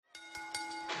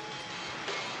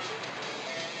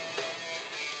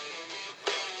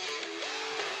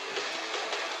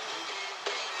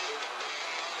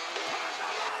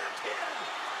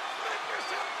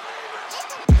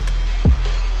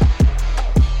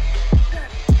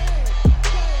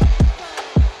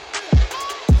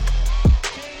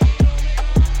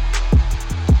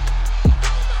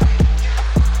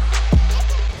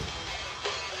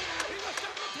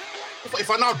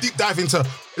I now deep dive into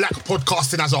black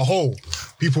podcasting as a whole,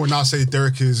 people will now say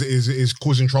Derek is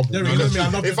causing trouble.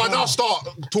 If I now start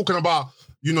talking about,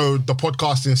 you know, the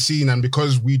podcasting scene, and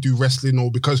because we do wrestling, or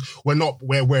because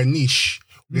we're niche,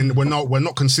 then we're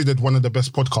not considered one of the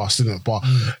best podcasts, innit? But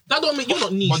that don't mean you're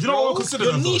not niche. But you know what we're considered?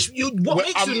 You're niche. What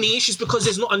makes you niche is because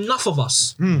there's not enough of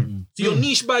us. So you're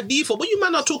niche by default. But you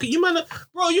man are talking. You man are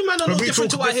no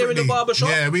different to what I hear in the barbershop.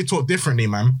 Yeah, we talk differently,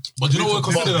 man. But you know what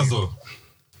we're considered as though?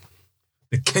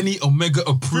 The Kenny Omega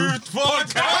approved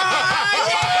podcast.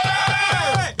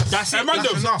 That's it.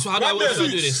 So how do I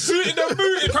do this? Suit in the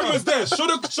boot. The camera's there.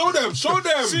 Show them. show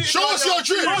us your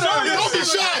drip. Don't be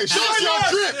shy. Show us your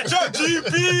drip.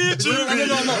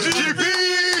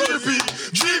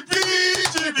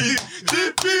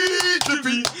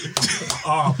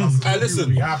 Hey, listen.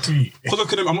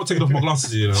 Because I'm not taking off my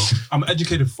glasses, you know. I'm an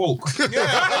educated folk.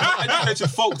 Educated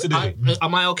folk today.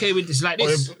 Am I okay with this like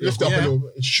this? Lift it up a little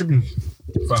bit. It should be.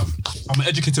 Fam, I'm an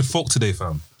educated folk today,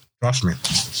 fam. Trust me.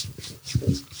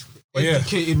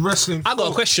 Educated wrestling. I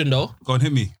got a question though. Go on,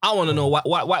 hit me. I want to know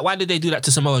why did they do that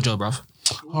to Samoa Joe, bruv?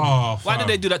 Why did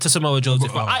they do that to Samoa Joe?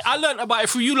 I learned about it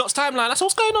through you lot's timeline. That's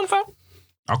what's going on, fam.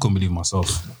 I couldn't believe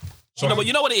myself. You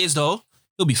know what it is though?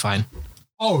 He'll be fine.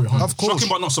 Oh, of course. Shocking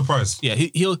but not surprised. Yeah,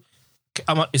 he'll.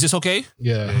 Is this okay?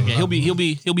 Yeah. He'll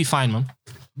be fine, man.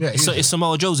 Yeah, it's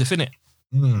Samoa Joseph, innit?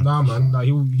 Nah, man. Nah,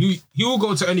 he will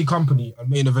go to any company and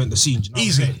main event the scene.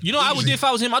 Easy. You know what I would do if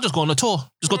I was him? I'd just go on a tour.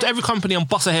 Just go to every company and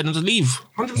bust ahead and just leave.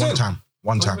 100%.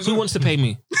 One time. Who wants to pay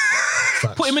me?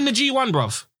 Put him in the G1,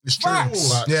 bruv. It's true.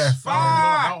 Facts. Yeah.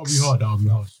 That would be hard.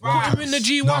 Put him in the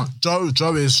G1. No,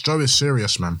 Joe is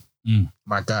serious, man.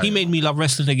 My guy. He made me love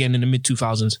wrestling again in the mid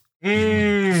 2000s.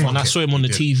 When I saw him on the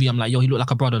TV, I'm like, yo, he looked like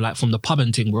a brother, like from the pub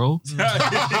and thing, bro.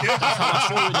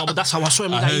 That's how I saw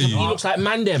him. Like, he looks like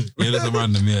Mandem. Yeah, he looks like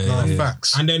Mandem. Yeah.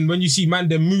 Facts. And then when you see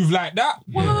Mandem move like that,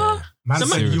 man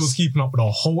said he was keeping up with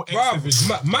the whole X division.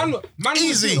 Man,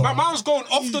 easy. Man was going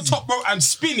off the top rope and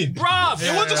spinning. Bruv.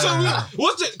 It wasn't so weird.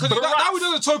 Because that was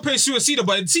on the tope suicida,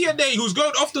 but in TNA, he was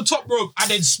going off the top rope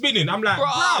and then spinning. I'm like,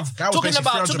 bruv. Talking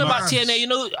about TNA, you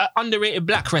know, underrated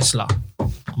black wrestler.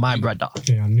 My brother.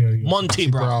 Okay, I knew you. Monty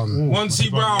Brown. Monty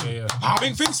Brown.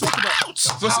 Big things spoke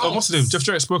about. What's the name? Jeff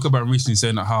Jarrett spoke about him recently,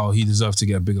 saying that how he deserved to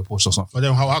get a bigger push or something. But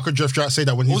then how could Jeff Jarrett say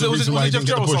that when he's the reason why he didn't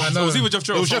get the push? It was even Jeff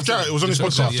Jarrett. It was Jeff Jarrett. It was on his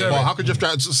podcast. But how could Jeff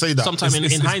Jarrett say that? Sometime in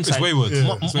hindsight. It's wayward.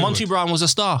 Monty Brown was a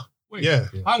star. Yeah.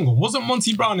 Hang on, wasn't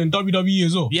Monty Brown in WWE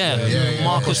as well? Yeah.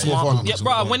 Marcus. Yeah,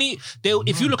 bro. When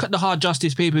if you look at the Hard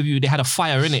Justice pay-per-view, they had a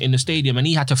fire in it in the stadium, and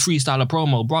he had to freestyle a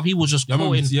promo, bro. He was just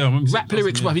quoting rap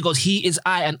lyrics, bro. He goes, "He is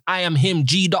I, and I am him."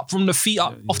 G'd up from the feet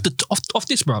up off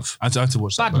this, bro. I had to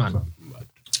watch that. Bad man.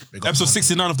 Episode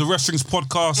 69 of the Wrestling's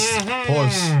podcast.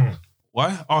 Pause.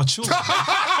 Why? Oh, chill.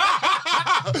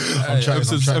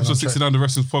 Episode 69 of the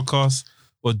Wrestling's podcast.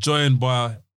 We're joined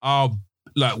by our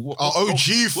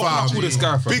OG fam. Call this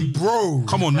guy, fam. Big bro.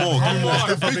 Come on, more. Give me more.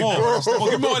 Big bro.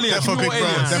 Give me more aliens. Give me more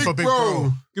aliens. Big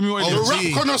bro. Give me more The aliens.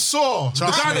 rap connoisseur.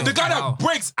 The guy that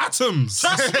breaks atoms.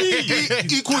 Trust me.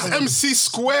 Equals MC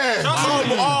squared.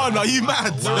 Come on, are you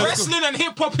mad? Wrestling and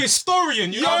hip hop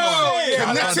historian, you know what I'm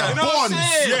saying? Kinetic bonds.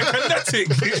 Yeah, kinetic.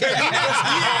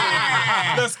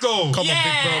 Let's go. Come on,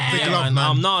 big bro. Big Yeah, love,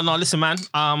 man. man. No, listen, man.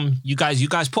 You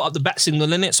guys put up the bat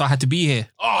signal in it, so I had to be here.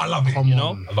 Oh, I love it. You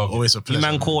know, Always a you pleasure.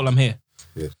 man call, I'm here.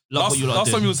 Love what you lot Last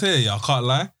do. time you was here, yeah, I can't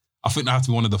lie. I think that had to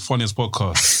be one of the funniest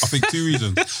podcasts. I think 2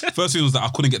 reasons. First reason was that I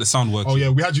couldn't get the sound working. Oh yeah,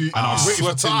 we had you. And I was waiting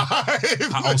for sweating.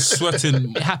 time. I was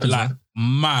sweating. It happens, like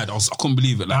mad. I couldn't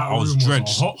believe it. Like I was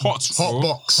drenched. Hot bro.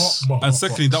 box. And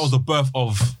secondly, that was the birth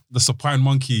of the supine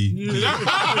monkey. Yeah.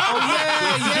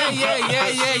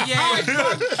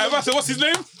 Hey, man said, what's his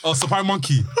name? Oh, supine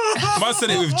monkey. Man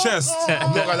said it with chest.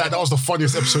 I'm not gonna lie, that was the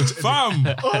funniest episode. Fam.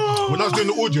 When I was doing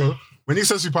the audio, when he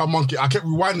said Super Monkey, I kept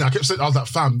rewinding. I kept saying, I was like,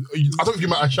 fam, I don't think you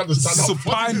might actually understand that.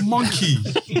 Supine monkey.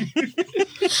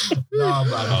 Nah,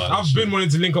 man. I've been wanting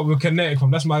to link up with Kinetic.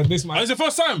 That's my. It's the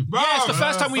first time. Yeah, it's the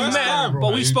first time we've met,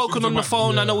 but we've spoken on the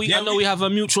phone. I know we have a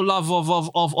mutual love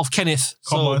of Kenneth.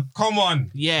 Come on.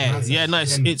 Yeah,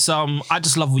 nice. It's I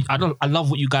just love I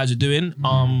love what you guys are doing.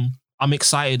 I'm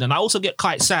excited, and I also get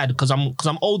quite sad because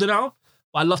I'm older now.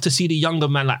 But I love to see the younger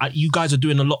man. Like you guys are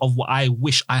doing a lot of what I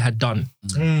wish I had done.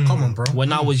 Come on, bro.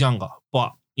 When I was younger.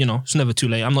 But you know, it's never too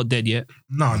late. I'm not dead yet.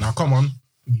 No, come on.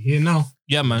 You here now.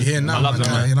 Yeah, man. Here now, I love it,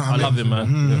 man. you know what I I love it,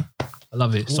 mean? man. I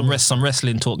love it. Some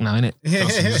wrestling talk now, innit?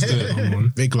 Let's do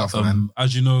it. Big love, man.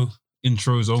 As you know,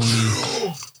 intros only.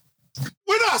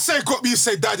 When I say guap, you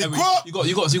say daddy. Guap. You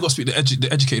got to speak the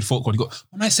educated folk one.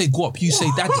 When I say guap, you say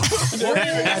daddy.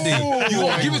 Daddy. You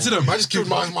got to give it to them. I just killed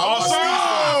my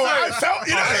I felt,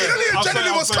 you know, it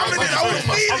genuinely was coming in. I was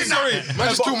feeling that. Man,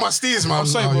 just kill my steers, man. I'm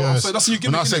sorry, bro. I'm sorry. That's what you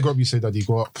give When me. I say grub, you say daddy,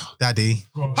 go up. Daddy.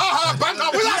 Ha ha,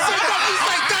 banter. When I say grub, you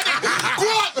say daddy. Go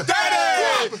up, daddy.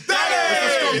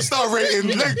 Star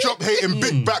rating, leg drop hating,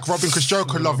 big back rubbing, cause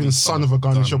Joker loving, son of a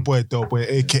gun. It's your boy Del Boy,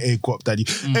 aka Guap Daddy,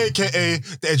 aka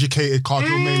the educated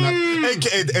cardio maniac,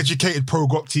 aka the educated pro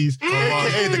Guap tees,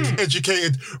 aka the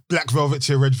educated black velvet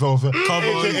to red velvet,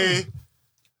 aka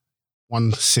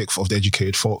 1/6 of the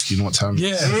educated folk. You know what time?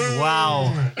 Yeah.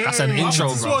 Wow. That's an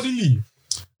intro, bro.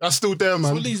 That's still there,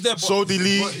 man. Sodi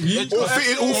Lee,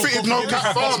 all fitted, no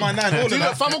cap. Fam, I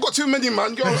got too many,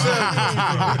 man. Get what I'm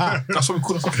saying? That's what we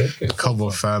call it. Come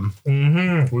on, fam.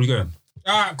 Where are you going?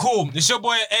 Alright, cool. It's your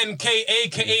boy NK,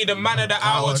 aka the man of the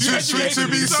hour. Too sweet to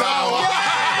be sour.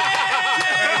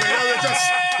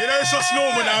 You know, it's just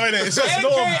normal now, isn't it? It's just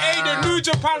normal. AKA the New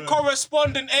Japan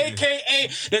correspondent, AKA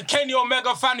the Kenny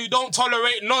Omega fan who don't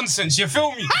tolerate nonsense. You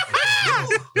feel me?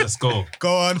 Let's go.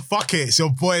 Go on, fuck it. It's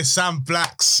your boy Sam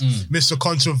Blacks, Mr.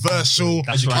 Controversial,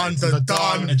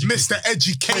 Underdone, Mr.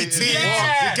 Educated.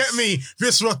 Yes. You get me?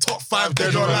 This was a top 5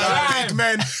 dead or alive. Big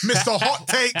men, Mr. Hot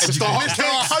Takes, Mr.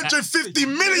 150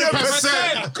 million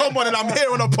 %. Come on, and I'm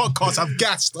here on a podcast. I'm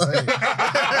gassed.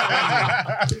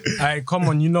 Hey, come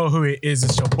on, you know who it is.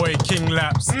 It's your boy King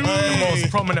Laps, the most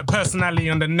prominent personality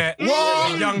on the net,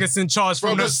 the youngest in charge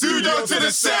from the studio to the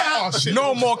set. Oh, shit.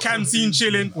 No more canteen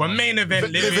chilling. We're main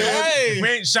event living. Hey. We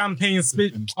ain't champagne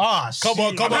spit. Come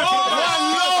on.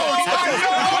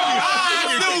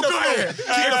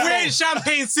 If we ain't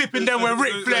champagne sipping, then we're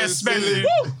Ric Flair spending.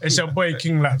 It's your boy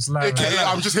King Laps live.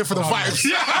 I'm just here for the vibes.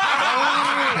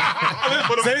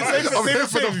 I'm here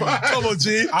for the vibes. Come on,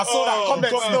 G. I saw that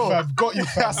comment. Got you,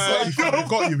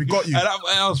 fam. We got you.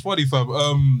 That was funny, fam.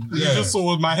 You just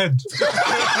saw with my head.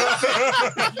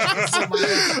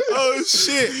 Oh,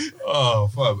 shit. Oh,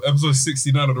 fam. Episode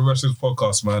 69 of the Wrestlers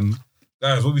Podcast, man.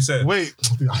 Guys, what we said? Wait,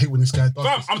 I hate when this guy does.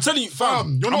 Fam, I'm telling you,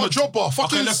 fam. You're not a jobber.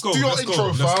 Fucking let's go. do your Let's intro,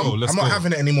 go. fam. Let's go. I'm not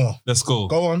having it anymore. Let's go.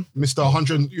 Go on. Mr.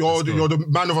 100, you're the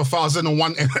man of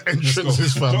 1,001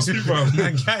 entrances, fam. Just you, fam.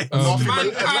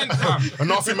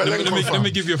 Let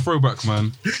me give you a throwback,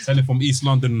 man. Telling from East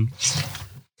London,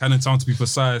 Cannon Town to be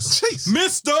precise. Jeez.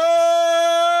 Mr.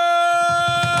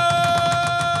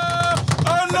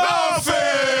 Enough!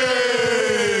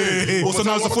 Also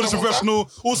known as the fullest professional,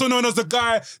 also known as the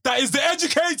guy that is the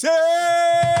educated.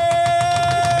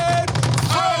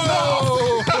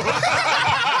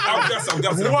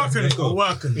 I'm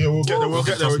working. Yeah, we'll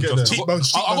get there.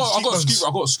 Cheekbones. I got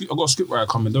a script writer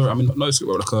coming. I mean, not a script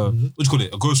writer, like a, what do you call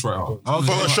it? A ghostwriter.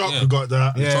 Photoshop, we got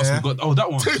that. Trust me, that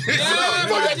one.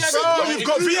 You've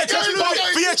got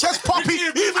VHS Puppy.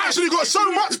 You've actually got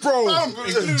so much, bro.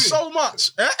 So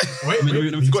much. Wait,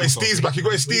 you got his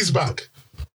steez back.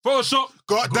 Photoshop.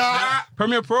 Got that.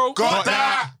 Premiere Pro. Got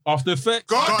that. After Effects.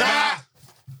 Got that.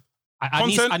 I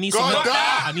need some help.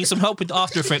 I need some help with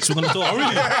After Effects. We're gonna talk. Oh,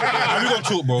 really? We're gonna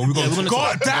talk, bro. We're gonna talk.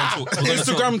 Got that.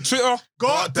 Instagram, Twitter.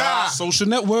 Got that. Social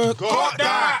network. Got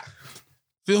that.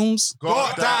 Films.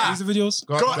 Got that. Music videos.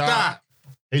 Got that.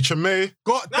 HMA.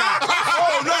 Got that.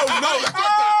 Oh, no.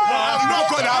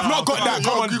 I've not got that.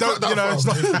 Come on, don't, you know. It's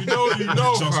not, You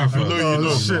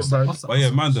know. shit, man. But yeah,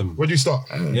 man, them. Where do you start?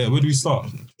 Yeah, where do we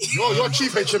start? You're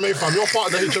chief HMA fam. You're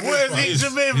part of the HMA. Where's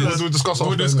HMA, man? We'll discuss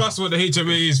We'll discuss what the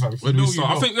HMA is, fam. Where do we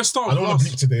start? I think let's start I don't want to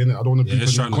bleep today, innit? I don't want to bleep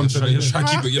let's try any content. let's try to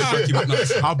keep it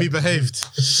nice. I'll be behaved.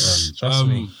 Trust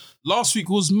me. Last week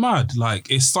was mad. Like,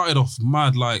 it started off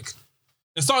mad. Like,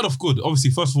 it started off good.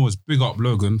 Obviously, first of all, it's big up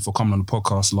Logan for coming on the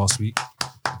podcast last week.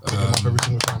 Every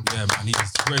single time. Yeah, man, he's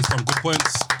raised some good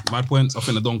points, mad points. I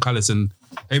think the Don Callis and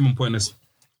Heyman point is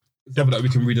definitely that we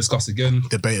can rediscuss again.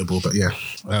 Debatable, but yeah.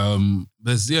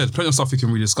 There's plenty of stuff we can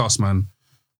rediscuss, man.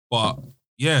 But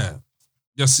yeah,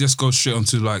 just go straight on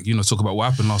to, like, you know, talk about what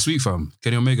happened last week, fam.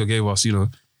 Kenny Omega gave us, you know,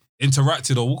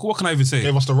 interacted, or what can I even say?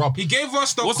 Gave us the rub. He gave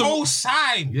us the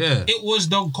co-sign. Yeah. It was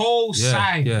the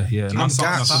co-sign. Yeah. I'm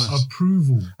gassed.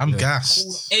 Approval. I'm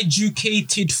gassed.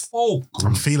 Educated folk.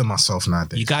 I'm feeling myself You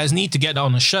nowadays. guys need to get that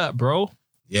on a shirt, bro.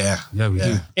 Yeah. Yeah, we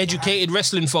do. Educated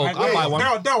wrestling folk. I'll buy one.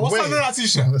 What's under that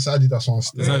t-shirt? Let's add that one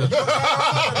still.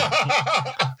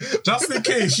 Just in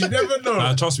case, you never know.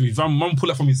 Nah, trust me, if mum pull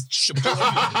that from his shit, It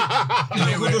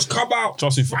could just come out.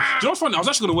 trust me. Do you know what's funny? I was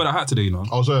actually gonna wear that hat today, you know.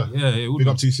 I was there. Yeah, it would Big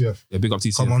be. up TCF. Yeah, big up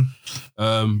TC. Come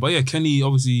on. But yeah, Kenny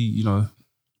obviously, you know,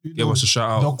 gave us a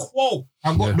shout The out. quote.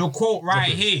 I got the quote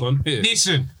right here. Go on, hit it.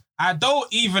 Listen, I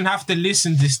don't even have to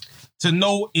listen this to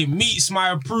know it meets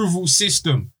my approval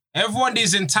system. Everyone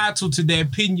is entitled to their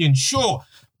opinion, sure,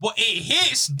 but it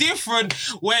hits different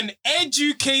when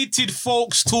educated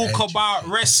folks talk about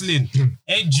wrestling.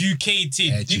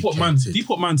 Educated. Deep what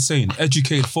man's saying.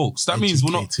 Educated folks. That means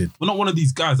we're not one of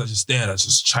these guys that just there that's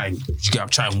just trying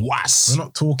and was. We're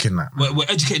not talking that. We're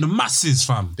educating the masses,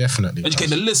 fam. Definitely.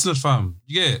 Educating the listeners, fam.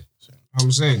 You get it?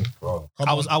 I'm saying,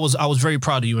 I was very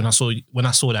proud of you when I saw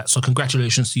that. So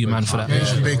congratulations to you, man, for that.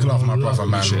 Yeah, big love, my brother,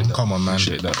 man. Come on, man.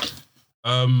 Appreciate that.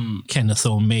 Kenneth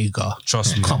Omega.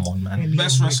 Trust me. Come on, man.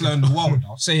 best wrestler in the world.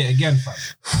 I'll say it again, fam.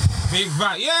 Big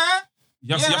fat, You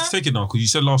have to take it now because you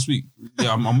said last week.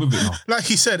 Yeah, I'm with it now. Like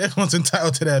he said, everyone's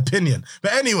entitled to their opinion.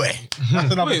 But anyway,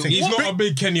 that's another thing. He's not a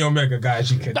big Kenny Omega guy,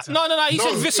 as you can tell. No. He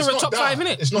said Viscera top 5,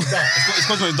 innit? It's not that. It's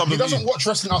because He doesn't watch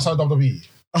wrestling outside WWE.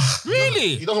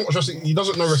 Really? He doesn't watch wrestling. He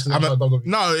doesn't know wrestling outside WWE.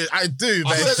 No, I do.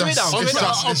 But On Twitter,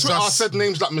 I said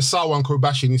names like Misawa and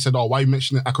Kobashi, and he said, "Oh, why are you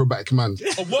mentioning Acrobatic Command?"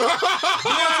 Yeah, that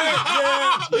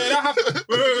happened.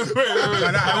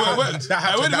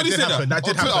 That did happen. That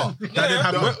did happen.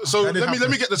 So let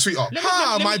me get the tweet up.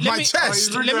 My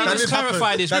chest. Let me just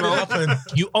clarify this, bro.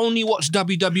 You only watch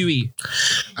WWE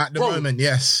at the moment.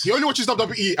 Yes. He only watches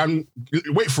WWE, and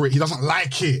wait for it. He doesn't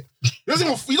like it. He doesn't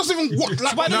even watch. It's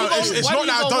not that I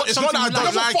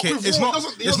don't like it. It's not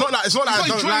that I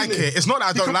don't like it. It's not that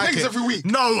I don't like it. Every week.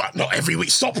 No, not every week.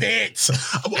 Stop it.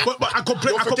 But I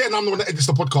complain. You're forgetting I'm the one that edits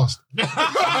the podcast. You're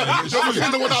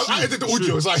forgetting the one that I edit the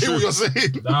audio. So I hear what you're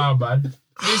saying. Nah, man.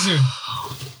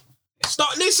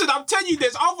 Listen, I'm telling you,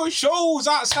 there's other shows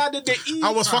outside of the E.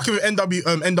 I was fucking with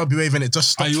NWA when it just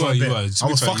stopped for a bit. I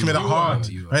was fucking with it hard.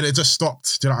 And it just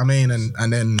stopped. Do you know what I mean?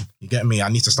 And then, you get me? I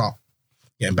need to start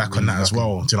getting back on that as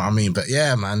well. Do you know what I mean? But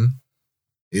yeah, man.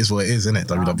 It is what it is, isn't it?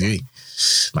 WWE.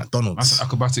 McDonald's. That's an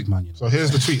acrobatic man, you know. So here's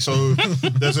the tweet. So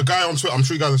there's a guy on Twitter, I'm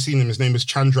sure you guys have seen him. His name is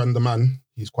Chandran the Man.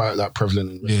 He's quite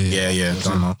prevalent. Yeah.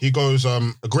 Don't know. He goes,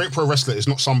 a great pro wrestler is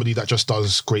not somebody that just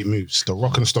does great moves. The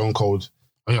Rock and Stone Cold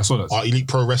I saw that. Are elite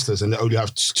pro wrestlers, and they only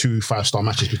have 2 5-star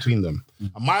matches between them.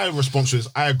 And my response was,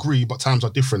 I agree, but times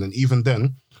are different. And even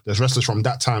then, there's wrestlers from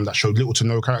that time that showed little to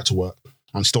no character work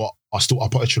and are still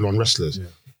upper echelon wrestlers.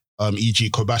 E.g.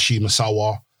 Kobashi,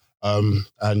 Misawa,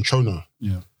 and Chono.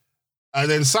 Yeah. And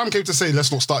then Sam came to say,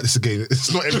 let's not start this again.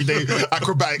 It's not everyday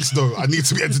acrobatics, though. I need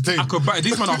to be entertained. Acrobatic.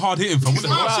 These men are hard hitting.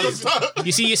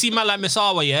 You see, man like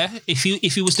Misawa, yeah? If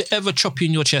he was to ever chop you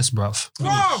in your chest, bruv.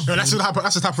 No, that's the type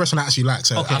of wrestling I actually like.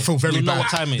 So I feel very bad. Know what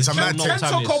time it's a mad thing.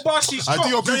 Kento Kobashi's I do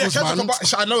your Googles, man.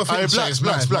 I know a few Blacks. Do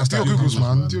your Googles,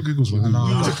 man. Do your Googles, man.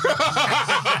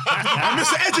 I'm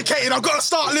Mr. Educated. I've got to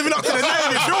start living up to the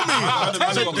name. You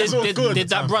feel me? Did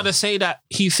that brother say that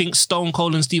he thinks Stone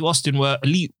Cold and Steve Austin were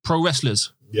elite pro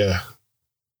wrestlers? Yeah.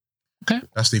 Okay.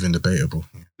 That's even debatable.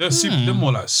 They're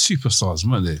more like superstars,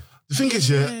 weren't they? The thing is,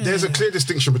 there's a clear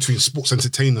distinction between sports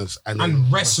entertainers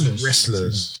and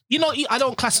wrestlers. You know, I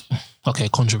don't class... Okay,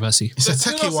 controversy. It's a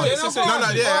techie one.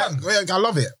 I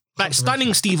love it. Like,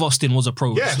 Stunning Steve Austin was a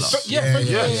pro wrestler. Yeah.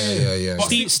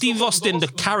 Steve Austin, the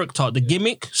character, the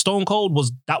gimmick, Stone Cold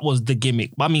was the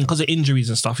gimmick. But I mean, because of injuries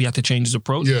and stuff, he had to change his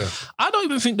approach. Yeah. I don't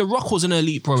even think The Rock was an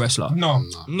elite pro wrestler. No.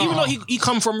 Even though he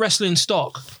come from wrestling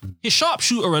stock, his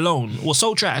sharpshooter alone was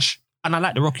so trash. And I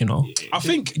like The Rock, you know. I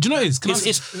think. Do you know what it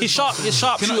is? His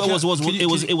sharpshooter was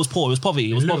poor. It was poverty.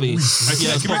 It was poverty.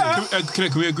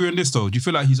 Can we agree on this though? Do you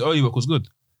feel like his early work was good?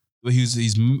 Where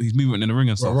he's moving in the ring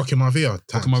and stuff. Rocky Maivia.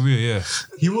 Yeah.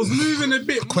 He was moving a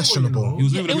bit questionable.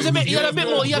 He had a bit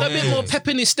more pep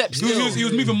in his steps. He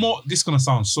was moving more. This is gonna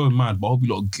sound so mad, but I hope you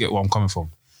lot get where I'm coming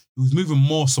from. He was moving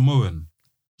more Samoan.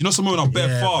 You know, Samoan are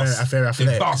bare fast. Very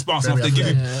athletic. They bounce off. They give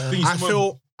him.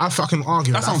 I fucking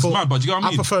argue. That sounds mad, but do you know what I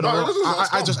mean? I prefer The Rock.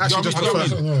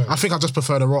 I think I just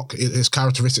prefer The Rock. His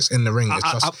characteristics in the ring.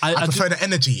 I prefer the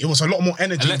energy. It was a lot more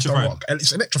energy. The Rock.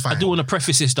 It's electrifying. I do want to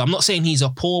preface this though. I'm not saying he's a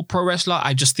poor pro wrestler.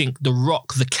 I just think The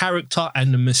Rock, the character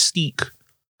and the mystique,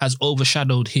 has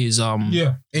overshadowed his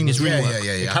his ring work.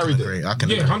 I can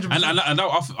agree. 100%. And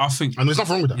I think, and there's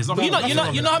nothing wrong with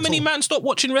that. You know how many men stopped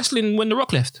watching wrestling when The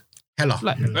Rock left? Hella.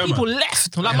 Like people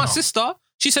left. Like my sister.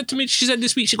 She said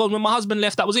this week, she goes, when my husband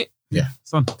left, that was it. Yeah.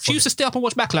 She used to stay up and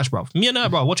watch Backlash, bro. Me and her,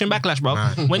 bro, watching Backlash, bro.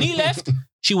 When he left,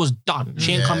 she was done.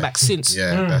 She ain't come back since.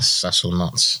 Yeah, that's all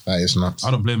nuts. That is nuts. I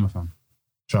don't blame her, fam.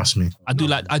 Trust me. I do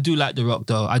like The Rock,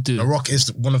 though. I do. The Rock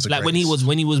is one of the like greatest.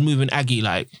 when he was moving Aggie,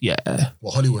 like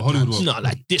Hollywood was. No,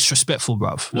 like disrespectful,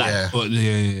 bro. Like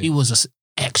he was a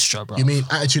extra, bro. You mean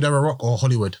Attitude Era Rock or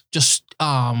Hollywood? Just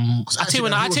I tell you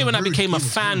when I became a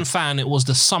fan, it was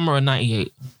the summer of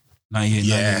 '98.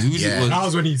 98. That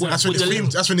was when he. That's when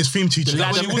his theme teacher.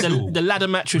 The ladder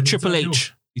match with Triple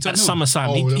H. At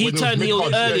SummerSlam. He turned heel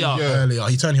earlier.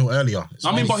 He turned heel earlier.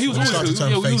 I mean, but he was always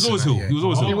heel. He was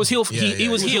always heel. He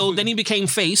was heel. Then he became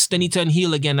face. Then he turned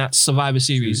heel again at Survivor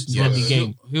Series. Deadly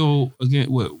Game. Heel again.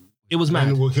 What? It was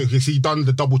mad. Because he done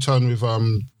the double turn with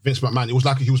Vince McMahon. It was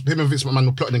like him and Vince McMahon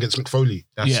were plotting against Mick Foley.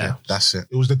 That's it.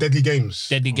 It was the Deadly Games.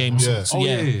 Deadly Games. Yeah. So,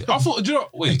 yeah. I thought, do you know,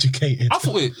 wait. Educated. I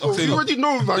thought, wait. Okay, You already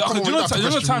know, man. do you know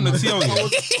the time the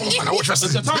TL? I watch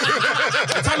wrestling.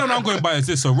 The timeline I'm going by is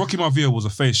this. So Rocky Maivia was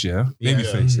a face, baby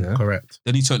face, Correct.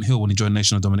 Then he turned heel when he joined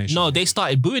Nation of Domination. No, they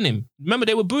started booing him. Remember,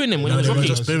 they were booing him when he was Rocky.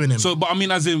 Just booing him. So, but I mean,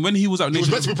 as in when he was at He was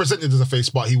Nation, meant to be presented as a face,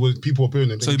 but people were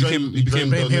booing him. So he became heel. He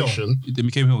became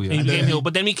heel, He became heel,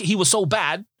 but then he was so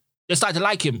bad, they started to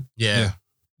like him. Yeah.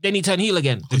 Then he turned heel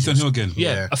again. He turned heel again.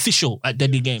 Yeah, official at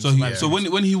Deadly Games. So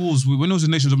when he was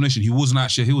in Nation of Domination, he wasn't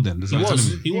actually a heel then.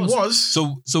 He was.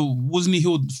 So wasn't he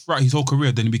heel throughout his whole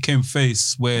career? Then he became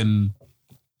face when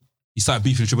he started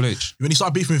beefing with Triple H. When he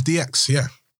started beefing with DX,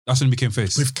 That's when he became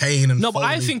face. with Kane and No, but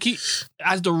I Foley. think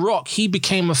as The Rock, he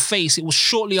became a face. It was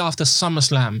shortly after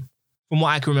SummerSlam. From what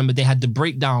I can remember, they had the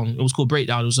breakdown. It was called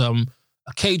Breakdown. It was a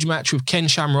cage match with Ken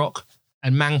Shamrock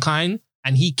and Mankind.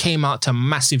 And he came out to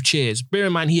massive cheers. Bear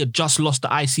in mind, he had just lost the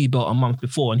IC belt a month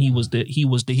before, and he was the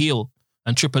heel,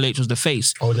 and Triple H was the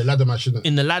face. Oh, the ladder match, isn't it?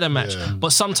 In the ladder match. Yeah.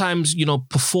 But sometimes,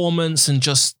 performance and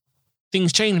just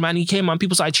things change, man. He came out,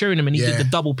 people started cheering him, and he did the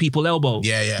double people elbow.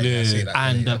 Yeah. I see that.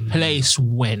 And the place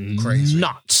went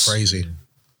nuts. Crazy.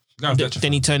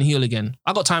 Then he turned heel again.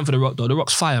 I got time for The Rock though. The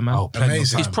Rock's fire, man.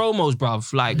 Amazing. His promos,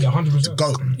 bruv, like 100%.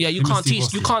 Go. yeah, you can't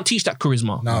teach that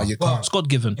charisma. No, you can't. It's God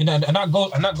given. And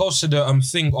that goes to the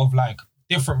thing of like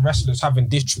different wrestlers having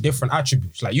different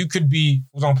attributes. Like you could be,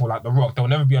 for example, like The Rock. There will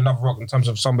never be another Rock in terms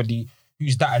of somebody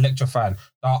who's that electrifying.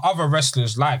 There are other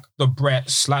wrestlers like the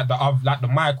Bretts, like the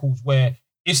Michaels, where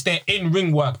it's their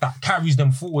in-ring work that carries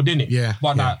them forward, innit? Yeah.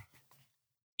 But like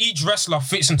each wrestler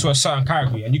fits into a certain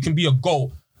category, and you can be a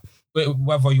GOAT,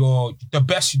 whether you're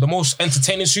the most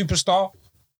entertaining superstar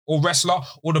or wrestler,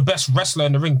 or the best wrestler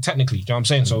in the ring, technically. Do you know what I'm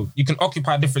saying? So you can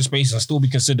occupy different spaces and still be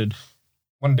considered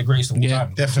one of the greatest of all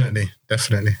time. Definitely.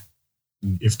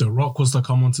 If The Rock was to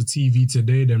come onto TV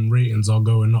today, then ratings are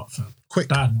going up, fam. Quick.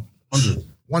 That 100.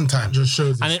 One time. just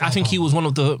shows. And I think he was one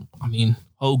of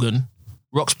Hogan,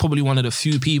 Rock's probably one of the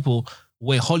few people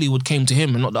where Hollywood came to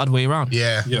him and not the other way around.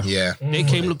 Yeah. They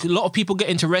came, look, a lot of people get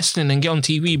into wrestling and get on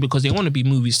TV because they want to be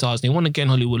movie stars. They want to get in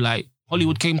Hollywood. Like,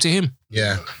 Hollywood came to him.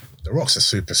 Yeah. The Rock's a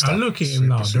superstar. And look at him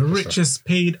now, the richest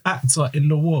paid actor in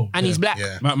the world. And he's black.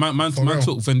 Yeah. Man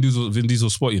took Vin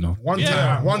Diesel's spot,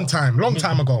 One time, long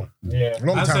time ago. Yeah.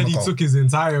 Long I time said ago. he took his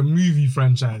entire movie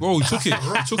franchise. Bro, he took it.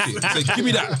 He said, give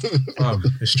me that.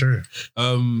 It's true.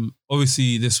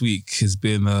 Obviously, this week has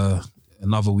been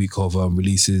another week of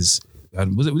releases.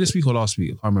 And was it this week or last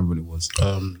week? I can't remember when it was.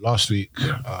 Last week.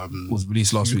 Was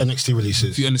released last week. NXT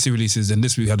releases. A few NXT releases, and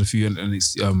this week had a few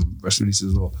NXT rest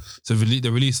releases as well. So they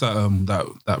released that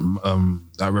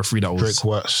referee that was Drake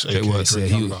Works. Drake Works. Yeah,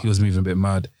 he was moving a bit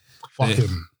mad. Fuck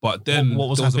him. But then What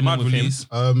was there was a happening mad with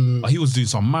him? release. He was doing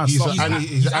some mad stuff.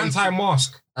 He's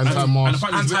anti-mask. Anti-mask.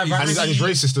 Anti-vaccine. And he's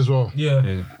racist as well.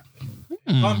 Yeah.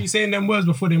 Can't be saying them words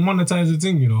before they monetize the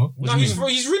thing, you know? No, he's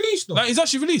released though. Like, he's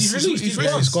actually released. He's released.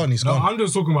 He's gone. No, I'm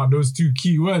just talking about those two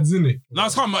key words, innit? No,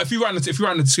 it's calm. If you write in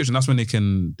the description, that's when they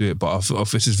can do it. But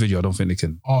if it's this video, I don't think they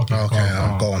can. Okay,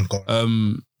 go on.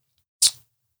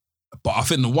 But I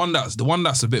think the one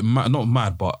that's a bit mad, not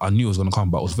mad, but I knew it was gonna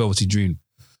come. But was Velvety Dream.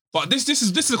 But this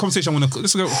is a conversation I want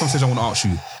to ask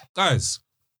you, guys.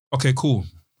 Okay, cool.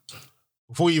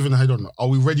 Before we even head on, are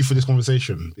we ready for this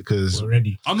conversation? Because We're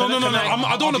ready. No.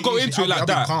 I don't want to go into it like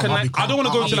that. I don't want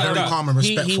to go into it like that. Calm and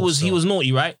respectful. He was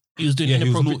naughty, right? He was doing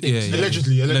inappropriate things.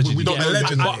 allegedly. We don't know.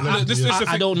 Allegedly.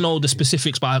 I don't know the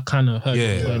specifics, but I kind of heard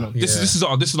what's going on. This is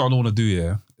what I don't want to do.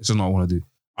 Yeah, this is what I want to do.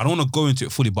 I don't want to go into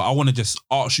it fully, but I want to just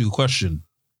ask you a question,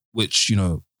 which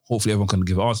hopefully everyone can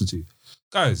give an answer to.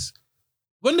 Guys,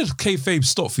 when did kayfabe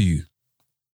stop for you?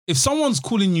 If someone's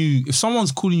calling you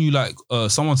like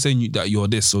someone saying that you're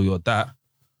this or you're that,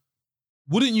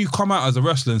 wouldn't you come out as a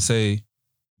wrestler and say,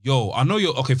 yo, I know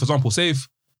you're okay, for example, say if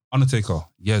Undertaker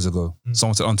years ago,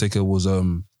 someone said Undertaker was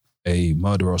a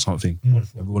murderer or something in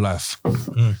real life.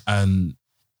 And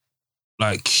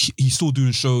like he's still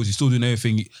doing shows, he's still doing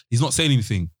everything, he's not saying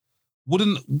anything.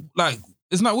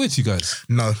 Isn't that weird to you guys?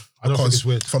 No. I don't think it's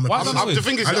weird. From The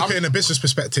thing is, I look at it in a business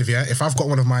perspective, yeah. If I've got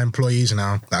one of my employees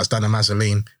now that's done a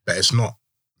Mazzoline, but it's not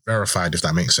verified, if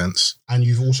that makes sense. And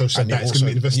you've also said that it's going to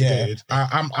be investigated. Yeah,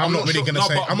 I'm not really going to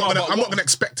say. I'm not going to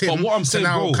expect him what I'm saying,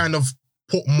 to now bro, kind of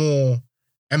put more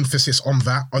emphasis on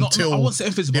that until I won't say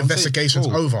emphasis, the investigation's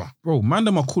over. Bro, man,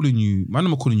 them are calling you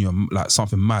like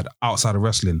something mad outside of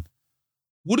wrestling.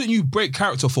 Wouldn't you break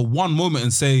character for one moment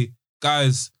and say,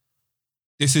 guys,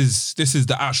 this is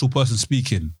the actual person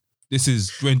speaking. This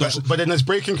is Dwayne Dawson. But then there's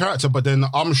breaking character, but then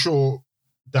I'm sure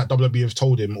that WWE have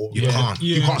told him, or you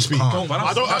can't speak. That's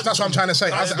what I'm trying to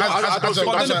say.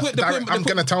 I'm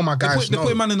going to tell my guys. They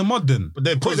put him man in the mud then. But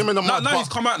they put him in the mud. Now he's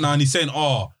come out now and he's saying,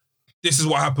 this is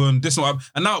what happened, this is what happened.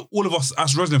 And now all of us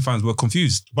as wrestling fans were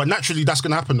confused. But naturally that's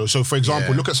going to happen though. So for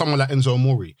example, look at someone like Enzo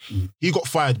Amore. He got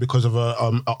fired because of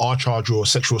a R charge or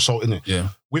sexual assault, innit? Yeah.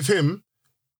 With him,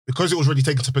 because it was already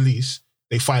taken to police,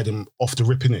 they fired him off the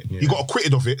rip, innit? He got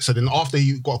acquitted of it. So then after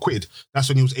he got acquitted, that's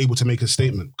when he was able to make a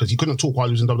statement, because he couldn't talk while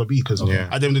he was in WWE, because at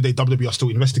the end of the day, WWE are still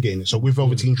investigating it. So with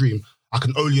Velveteen Dream, I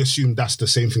can only assume that's the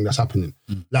same thing that's happening.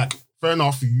 Like, fair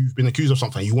enough, you've been accused of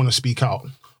something, you want to speak out.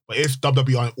 But if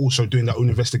WWE are also doing their own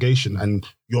investigation and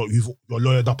you're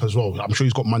lawyered up as well, I'm sure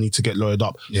he's got money to get lawyered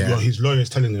up. His lawyer is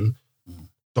telling him,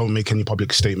 don't make any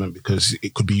public statement because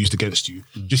it could be used against you.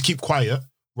 Just keep quiet,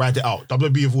 ride it out.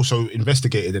 WWE have also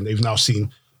investigated and they've now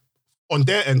seen, on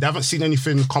their end, they haven't seen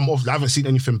anything come off. They haven't seen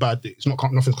anything bad.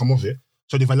 Nothing's come of it.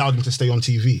 So they've allowed him to stay on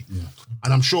TV.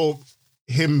 And I'm sure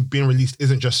him being released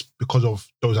isn't just because of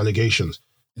those allegations.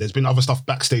 There's been other stuff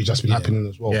backstage that's been happening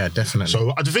as well. Yeah, definitely.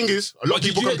 So the thing is, a lot of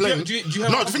people complain.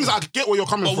 The thing is, I get where you're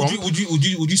coming from. Would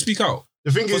you speak out?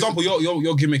 The thing For example,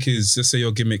 your gimmick is, let's say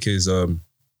your gimmick is, you've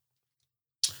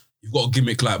got a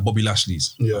gimmick like Bobby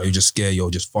Lashley's. Yeah. You're just scared,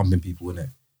 you're just thumping people,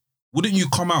 innit? Wouldn't you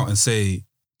come out and say,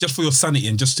 just for your sanity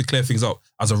and just to clear things up,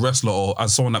 as a wrestler or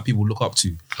as someone that people look up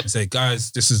to, and say,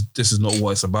 guys, this is not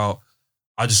what it's about.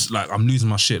 I'm losing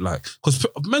my shit, because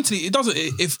mentally it doesn't.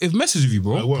 It messes with you,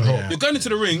 bro. You're going into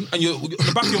the ring and you're in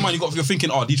the back of your mind, you're thinking,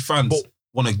 these fans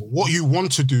want to. What you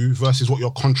want to do versus what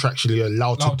you're contractually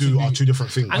allowed to do are two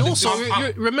different things. And also,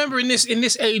 remember in this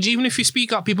age, even if you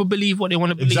speak up, people believe what they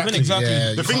want to believe. Exactly.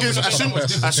 Yeah, the thing is, as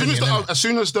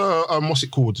soon as the what's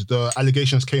it called, the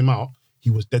allegations came out,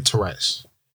 he was dead to rights.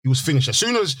 He was finished. As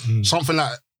soon as something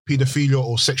like paedophilia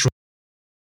or sexual.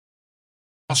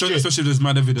 Especially if there's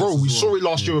mad evidence. Bro, we saw it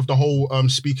last year with the whole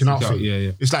speaking out thing.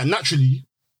 Yeah. It's like naturally,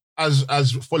 as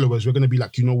followers, we're going to be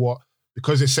like, you know what?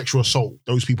 Because it's sexual assault,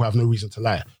 those people have no reason to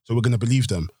lie. So we're going to believe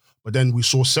them. But then we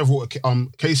saw several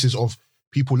cases of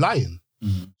people lying.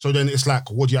 So then it's like,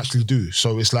 what do you actually do?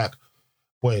 So it's like,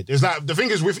 boy, there's like, the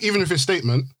thing is, even if it's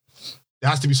statement, there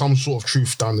has to be some sort of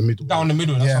truth down the middle. Down the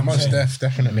middle, that's what I'm saying.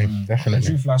 Definitely. The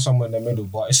truth lies somewhere in the middle.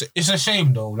 But it's a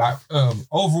shame though. Like,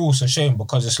 overall, it's a shame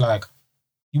because it's like,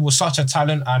 he was such a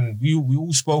talent and we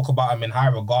all spoke about him in high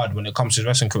regard when it comes to his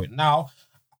wrestling career. Now,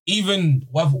 even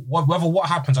whether what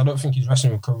happens, I don't think his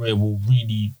wrestling career will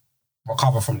really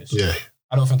recover from this. Yeah.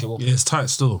 I don't think it will. Yeah, it's tight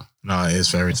still. No, it is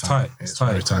very tight. It's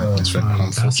tight.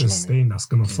 That's a stain that's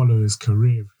going to follow his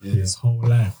career his whole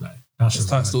life. That's it's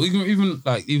tight still. Even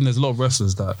there's a lot of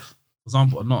wrestlers that, for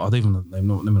example, let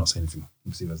me not say anything. Let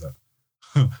me see what's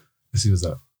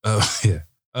that. Yeah.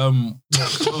 I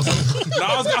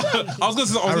was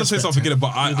gonna say something again,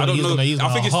 but I don't know. I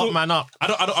think it's still, man up.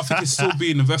 I think it's still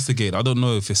being investigated. I don't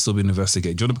know if it's still being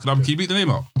investigated. Do you want to? Can you beat the name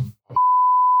out?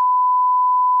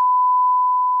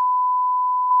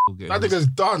 That nigga's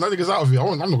done. That nigga's out of here.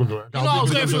 I'm not gonna do it. I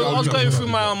was going through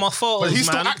my photos. But he's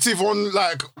still active on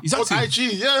he's active. on IG.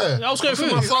 Yeah, I was going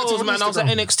through my photos, man. I was at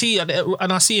NXT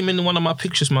and I see him in one of my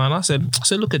pictures, man. I said,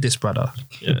 look at this, brother.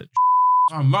 Yeah.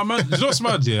 Man, it's not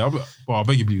smart, yeah. I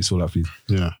beg you, please, all that, please.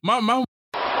 Yeah. Man.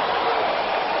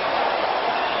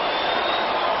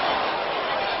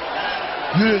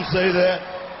 You didn't say that.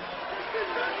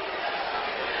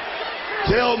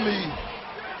 Tell me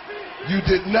you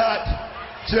did not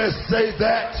just say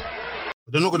that.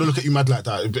 They're not going to look at you mad like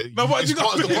that. No, but it's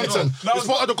part of the content. It's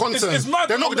part of the content. It's mad.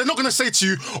 They're not going to say to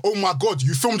you, "Oh my God,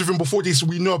 you filmed with him before this.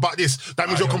 We know about this. That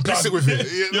means you're complicit with it."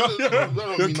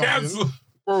 You're cancelled.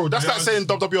 Bro, that's like saying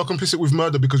WWE are complicit with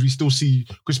murder because we still see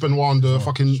Chris Benoit on the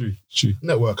fucking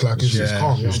network. Like, it's just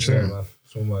calm. It's true, man.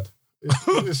 So mad.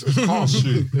 It's calm.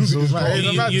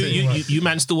 You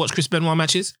man still watch Chris Benoit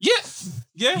matches? Yeah,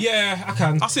 I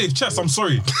can. I say chess. I'm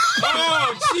sorry.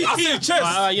 I say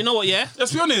chess. You know what? Yeah,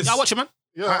 let's be honest. I watch it, man.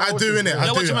 Yeah, I do, innit? I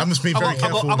do. I must be very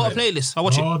careful. I got a playlist. I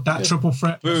watch it. Oh, that triple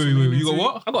threat. Wait. You got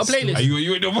what? I got a playlist.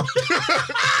 You in the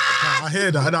I hear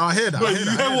that. Wait,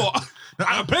 you hear what?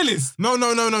 A playlist? No,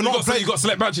 not a playlist. You got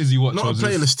select matches you watch. Not a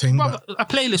playlist thing. A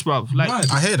playlist, bruv.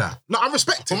 I hear that. No, I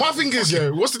respect it. But my thing is,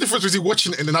 what's the difference between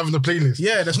watching it and then having a playlist?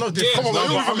 Yeah, there's no difference. Come on,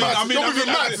 not even mad. A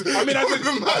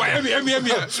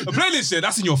playlist, yeah,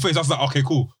 that's in your face. That's like, okay,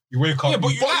 cool. You wake up. Yeah,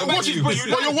 but you like matches, but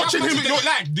you're watching him. You're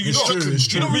like, do you It's not? true,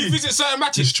 it's You don't true. revisit certain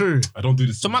matches. It's true. I don't do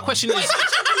this. So my question is,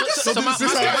 This guy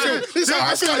listens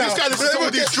to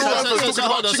all these drill rappers talking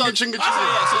about ching. so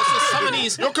some of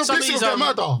these, You're complicit with their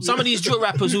murder. some of these drill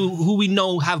rappers who we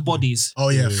know have bodies. Oh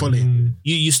yeah, fully.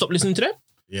 You stop listening to them?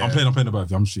 Yeah. I'm playing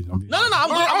about it. I'm shit. No,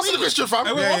 I'm Answer the question, fam.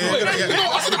 No, answer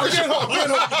the question. No,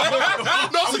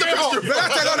 answer the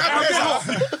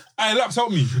question. Hey, Laps,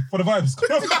 help me for the vibes.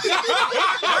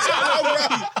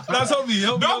 Laps, help me.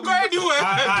 Don't go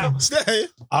anywhere. Stay.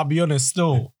 I'll be honest,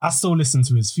 I still listen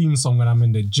to his theme song when I'm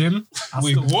in the gym.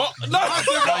 Wait, what?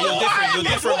 You're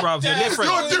different, bruv. You're different.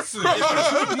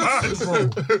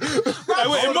 Hey,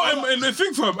 wait, I'm not in the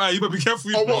thing, fam. Hey, you better be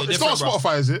careful. Oh, what? It's not on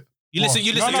Spotify, is it? You listen.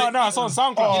 No, it's on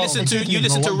SoundCloud. You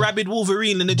listen to Rabid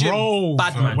Wolverine in the gym. Bro,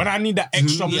 Bad man. when I need that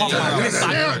extra pop, there's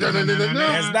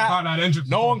that.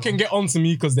 No one can get onto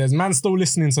me because there's man still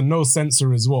listening to No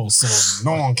Censor as well. So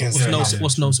no one can say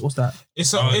What's that?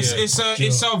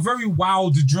 It's a very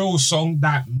wild drill song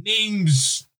that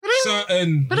names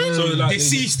certain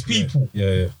deceased people.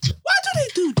 Yeah. Why do they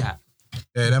do that?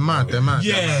 Yeah, they're mad.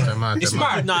 Yeah. It's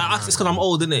mad. Nah, it's because I'm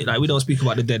old, innit? Like, we don't speak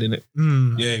about the dead, innit?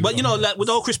 Yeah. But, you know, like, with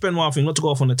the whole Chris Benoit thing, not to go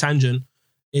off on a tangent,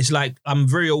 it's like, I'm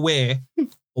very aware of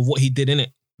what he did,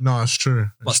 innit? No, it's true.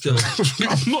 But still.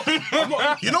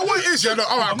 You know what it is? Yeah, no,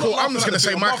 all right, cool. I'm just going to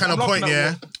say my kind of point,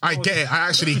 yeah. I get it. I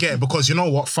actually get it because you know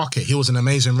what? Fuck it. He was an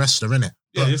amazing wrestler, innit?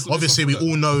 Yeah, obviously, we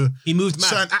all know he moved mad.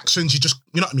 Certain actions, you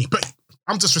know what I mean? But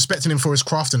I'm just respecting him for his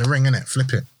craft in the ring, innit?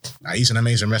 Flip it. Like, he's an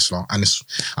amazing wrestler, and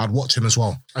I'd watch him as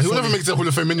well. He'll never make it to the Hall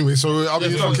of Fame anyway, so I'll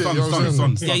be fucking.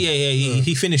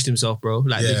 He finished himself, bro.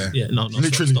 Like, no,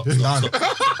 literally. Stop.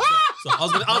 So I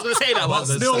was gonna say that, but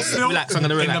still, relax. I'm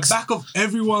gonna relax. In the back of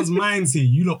everyone's minds here,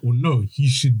 you lot will know he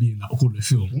should be in that Hall of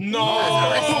Fame. No,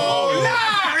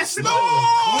 shall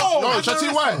I tell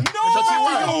you why?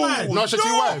 No, shall I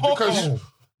tell you why? Because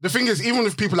the thing is, even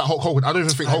with people like Hulk Hogan, I don't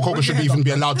even think Hulk Hogan should even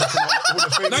be allowed back in the Hall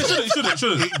of Fame. No, he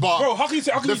shouldn't. But bro, how can you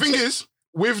say? The thing is,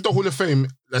 with the Hall of Fame,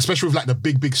 especially with like the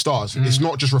big stars, it's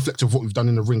not just reflective of what we've done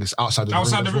in the ring, it's outside the ring.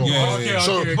 Outside the ring,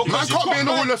 So man can't be in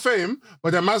the Hall of Fame,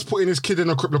 but then man's putting his kid in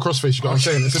a lacrosse face, you know what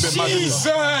I'm saying? It's a bit mad. Jesus!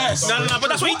 No, but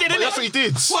that's what he did, innit? That's what he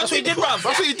did. That's what he did, bruv.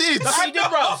 That's what he did. That's what he did,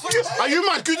 bruv. Are you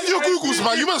man? Do your Googles,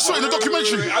 man. You man saw it in the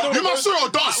documentary. You man saw it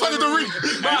on Dark Side of the Ring.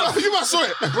 You man saw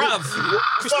it. Bruv,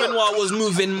 Chris Benoit was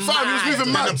moving mad. He was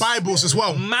moving mad. And the Bibles as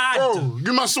well. Mad. Bro,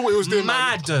 you man saw what he was doing,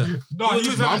 mad. No, he was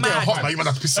moving I'm getting hot, mad. man. You man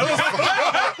have to piss me off.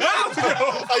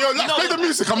 Hey, yo, let's play the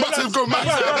music. I'm about to go mad.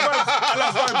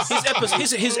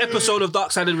 His episode of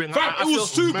Dark Side of the Ring. It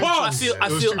was 2 parts. I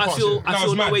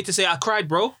feel no way to say I cried,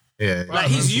 bro. Yeah. Like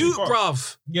he's you,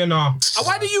 bruv. Yeah, no.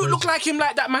 Why do you look like him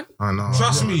like that, man? I know.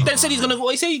 Trust me. Then said he's gonna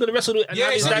wrestle. Yeah,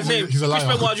 his dad's name. he's a liar.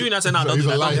 Chris Benoit Jr. I said, no, don't do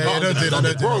that. Don't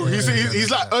do Bro, he's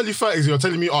like early 30s. You're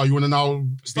telling me, you want to now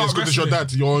be as good as your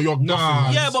dad? You're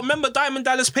nothing. Yeah, but remember Diamond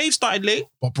Dallas Page started late.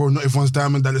 But bro, not everyone's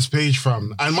Diamond Dallas Page,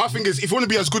 fam. And my thing is, if you want to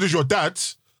be as good as your dad,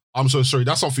 I'm so sorry.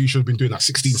 That's something you should have been doing at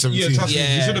 16, 17. Yeah, trust me.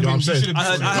 You should have been.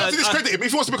 Not to discredit him.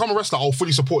 If he wants to become a wrestler, I'll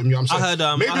fully support him. You know what I'm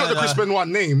saying? Maybe not the Chris Benoit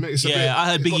name. It's a bit.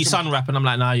 I heard Biggie Son rap and I'm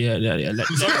like, nah, yeah.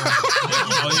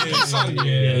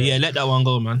 Let that one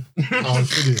go, man. Not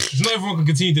everyone can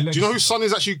continue to let. Do you know whose son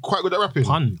is actually quite good at rapping?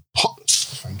 Pun.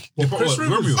 Thank you. Chris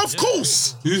Rivers. Of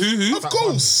course. Who? Of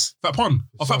course. Fat Pun.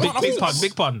 Big pun.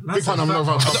 Big Pun, I'm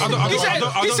never.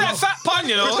 He said fat pun,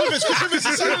 you know. Chris Rivers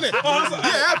is saying it.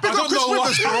 Yeah, big up Chris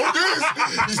Rivers, bro.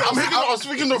 I was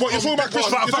thinking of. What, you're talking about Chris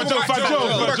Fat Joe?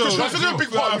 I'm thinking of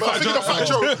Big Pun. I'm thinking of Fat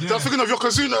Joe. I'm thinking of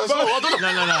Yokozuna as well. I don't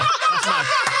know. No.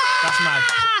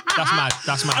 That's mad.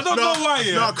 I don't know why.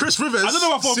 No, Chris Rivers. I don't know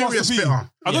what I thought Master P.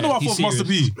 I don't know what I thought Master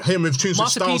P. Him with tunes with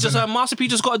stars. Master P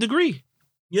just got a degree.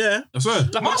 Yeah. That's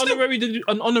right. Like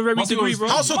an honorary degree, bro.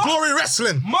 House of Glory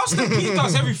Wrestling. Master P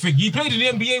does everything. He played in the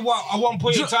NBA at one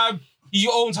point in time. He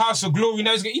owns House of Glory.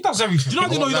 Now he does everything. Do you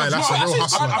know what he does? That's a real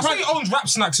hustler. I think he owns Rap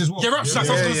Snacks as well. Yeah, Rap Snacks.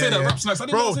 I was going to say that. Rap Snacks.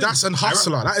 Bro, that's a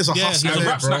hustler. That is a hustler. And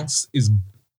Rap Snacks is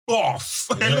boff.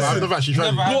 I've never actually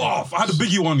tried it. Boff. I had a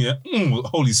Biggie one, yeah.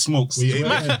 Holy smokes.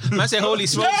 Man said holy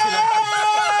smokes.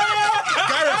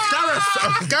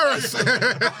 Gareth.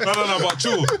 No, but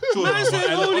chill. Man said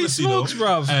holy smokes,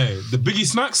 bruv. Hey, the Biggie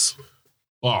snacks.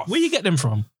 Boff. Where you get them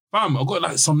from? Fam, I got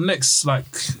like some next, like,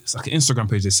 it's like an Instagram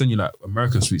page. They send you like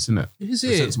American sweets, innit? Is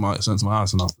They it? sent to my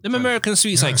house and after. Them American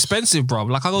sweets are expensive, bruv.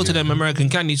 Like I go to them American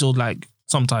candy stores like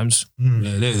sometimes.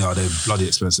 Yeah, they're bloody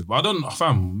expensive. But I don't,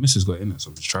 fam, Mrs. got it in it,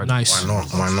 so just try it. Nice.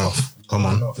 Why not? Come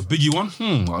on. The Biggie one?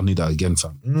 I'll need that again,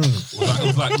 fam. It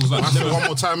was like One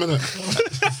more time, innit?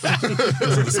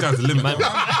 the sky's the limit.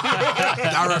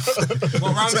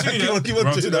 What, round two, yeah? Keep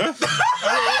on doing that.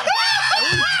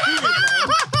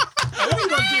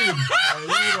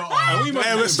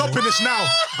 Yeah, we're stopping this now.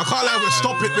 I can't lie, we're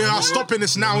stopping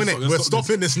this now, innit? We're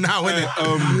stopping this now, innit?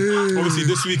 Obviously,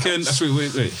 this weekend.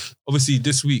 Wait. Obviously,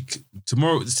 this week,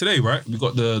 today, right? We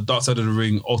got the Dark Side of the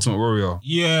Ring Ultimate Warrior.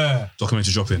 Yeah.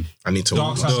 Documentary dropping. I need to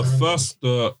watch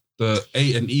the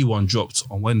A&E one dropped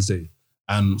on Wednesday,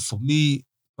 and for me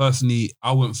personally,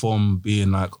 I went from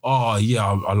being like, oh yeah,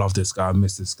 I love this guy, I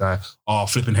miss this guy. Oh,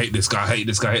 flipping hate this guy, hate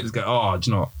this guy. Oh, do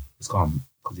you know what? It's calm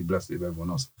because he blessed it with everyone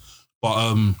else.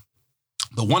 But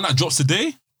the one that drops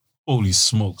today, holy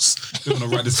smokes, they're gonna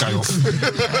write this guy off. You know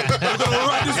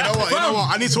what?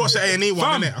 I need to watch the A&E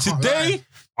one. Today,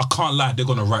 I can't lie, they're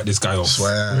gonna write this guy off.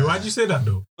 Swear. Wait, why'd you say that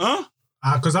though? Huh?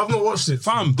 Because I've not watched it.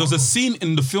 Fam, there's a scene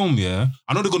in the film, yeah.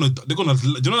 I know they're gonna. Do you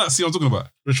know that scene I'm talking about?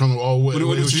 Which one? Oh, when they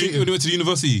went to the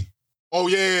university. Oh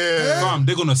yeah. Fam,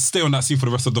 they're gonna stay on that scene for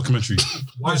the rest of the documentary.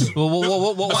 What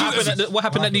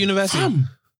happened at the university? Fam,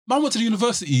 man went to the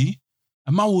university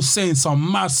and man was saying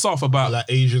some mad stuff about like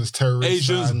Asians,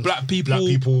 terrorists, black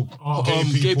people,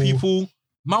 gay people.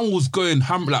 Man was going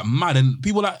like mad, and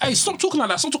people were like, hey, stop talking like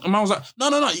that. Stop talking. And man was like,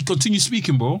 no. He continued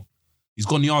speaking, bro. He's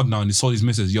gone yard now and he told his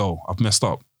missus, yo, I've messed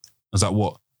up. I was like,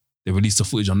 what? They released the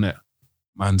footage on net.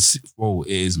 Man, bro,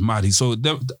 it is mad. After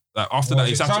that,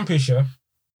 he's actually...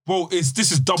 Bro,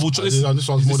 this is double... This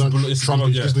one's more than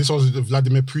Trump. This was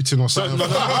Vladimir Putin or something.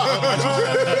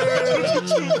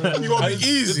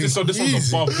 Easy. This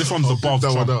one's above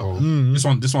Trump, bro.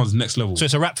 This one's next level. So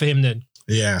it's a wrap for him then?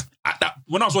 Yeah.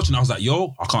 When I was watching, I was like,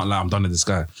 yo, I can't lie, I'm done with this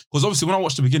guy. Because obviously when I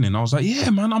watched the beginning, I was like, yeah,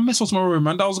 man, I miss Ultimate Warrior,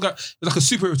 man. That was a guy, it's like a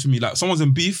superhero to me. Like, someone's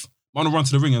in beef, man will run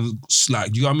to the ring and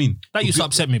like, you know what I mean? That used to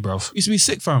upset me, bro. Used to be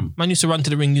sick, fam. Man used to run to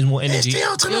the ring, use more energy. It's the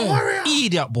Ultimate Warrior.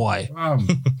 Idiot boy.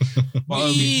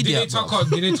 Did they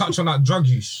touch on that drug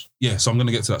use? Yeah, so I'm going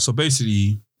to get to that. So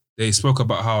basically, they spoke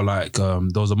about how like, there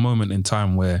was a moment in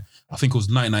time where, I think it was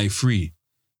 1993,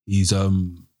 he's,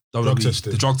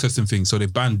 the drug testing thing. So they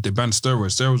banned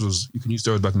steroids. Steroids was, you can use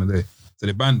steroids back in the day. So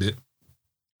they banned it.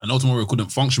 And Ultimate Warrior couldn't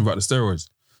function without the steroids.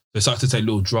 They started to take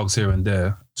little drugs here and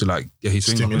there to like get his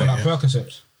thing. Like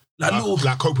Percocets.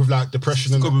 Like cope with like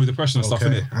depression and stuff,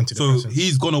 innit? So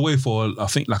he's gone away for I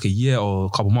think like a year or a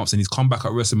couple months, and he's come back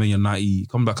at WrestleMania 90,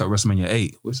 come back at WrestleMania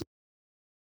 8.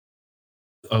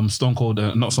 Stone Cold,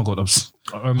 not Stone Cold,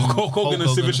 Hogan and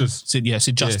Sid Vicious. Sid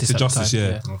Justice. Sid Justice,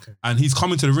 yeah. Okay. And he's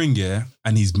coming to the ring, yeah,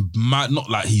 and he's mad, not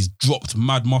like he's dropped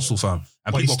mad muscle, fam.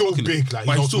 And but he's still big, like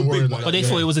he's still big. But they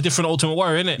thought it was a different Ultimate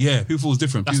Warrior, innit? Yeah, people thought it was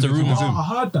different. That's the rumor. I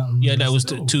heard that. Yeah, that was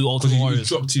two Ultimate Warriors.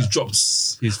 He's dropped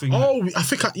his finger. Oh, I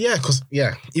think,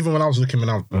 even when I was looking when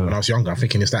I was younger, I'm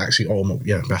thinking, is that actually,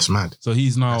 that's mad. So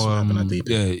he's now,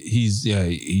 he's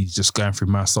just going through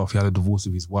mad stuff. He had a divorce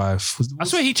with his wife. I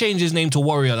swear he changed his name to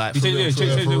Warrior, like. He changed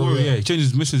Warrior, he changed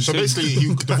his mission. So basically,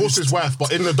 he divorced his wife,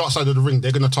 but in the Dark Side of the Ring,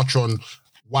 they're going to touch on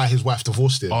why his wife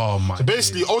divorced him. Oh my! So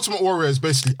basically, Ultimate Warrior is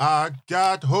basically, I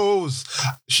got hoes.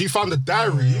 She found a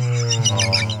diary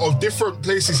of different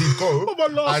places he'd go,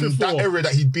 and that area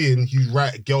that he'd be in, he'd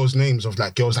write girls' names of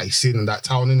like girls that he's seen in that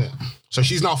town, innit? So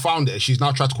she's now found it. She's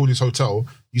now tried to call his hotel.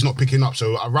 He's not picking up.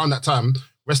 So around that time,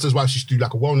 wrestlers' wives used to do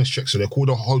like a wellness check. So they called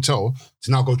a hotel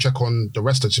to now go check on the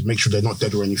wrestler to make sure they're not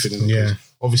dead or anything. Yeah.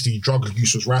 Obviously, drug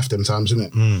use was rife them times,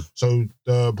 isn't it? So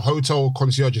the hotel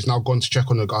concierge has now gone to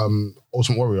check on the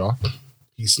Ultimate Warrior.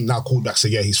 He's now called back, so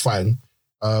yeah, he's fine.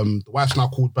 The wife's now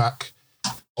called back.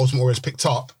 Ultimate Warrior's picked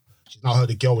up. She's now heard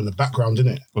a girl in the background,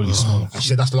 innit? And she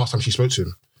said that's the last time she spoke to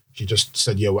him. She just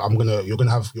said, yeah, well, you're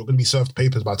gonna be served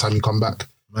papers by the time you come back.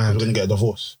 You're gonna get a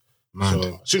divorce.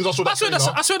 So as soon as I saw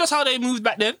that, I swear that's how they moved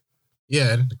back then.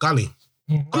 Yeah, the gully.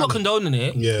 I'm not condoning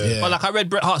it. Yeah. But like I read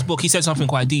Bret Hart's book, he said something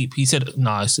quite deep. He said,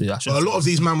 "Nah, but a lot of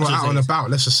these men were out and about.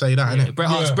 Let's just say that, innit?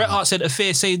 Bret Hart said a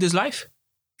fear saved his life.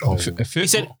 He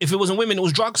said if it wasn't women, it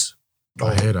was drugs.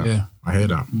 I hear that. Yeah. I hear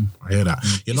that.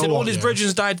 He said all his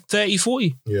brethren died 30,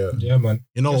 40. Yeah, man.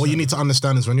 You know, what you need to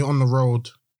understand is when you're on the road,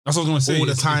 that's what I was going to say. All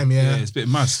the time, yeah. It's a bit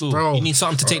mad still. Bro, you need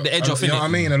something to take the edge off, innit? You know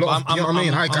what I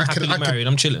mean? I'm happily married.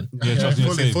 I'm chilling. Yeah,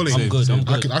 fully. I'm good.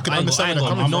 I can understand it.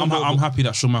 I'm happy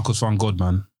that Shawn Michaels found God,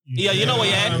 man. Yeah, you know what,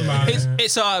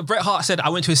 it's Bret Hart said, I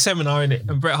went to his seminar, innit?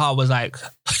 And Bret Hart was like,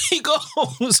 he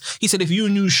said, if you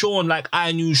knew Shawn like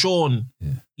I knew Shawn,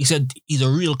 he said, he's a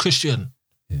real Christian.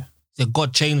 He said,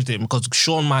 God changed him because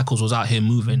Shawn Michaels was out here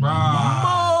moving. He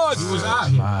was out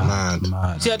here.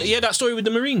 Mad. See, he had that story with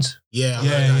the Marines. Yeah.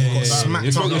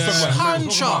 Smacked up.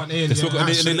 They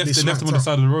left him on the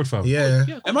side of the road, fam. Yeah.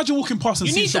 Imagine walking past and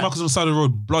seeing Shawn Michaels on the side of the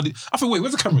road, bloody. I think, wait,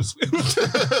 where's the cameras? Where's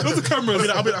the cameras?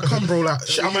 I'll be like, come, bro. Like,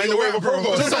 I'm in the way of a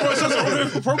promo,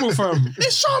 fam.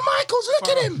 It's Shawn Michaels. Look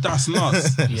at him. That's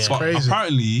nuts. It's but crazy.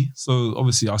 Apparently, so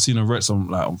obviously, I've seen on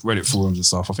Reddit forums and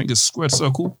stuff. I think it's Squared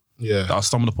Circle. I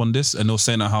stumbled upon this, and they were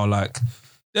saying that how like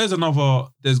there's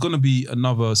gonna be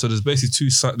another. So there's basically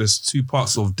two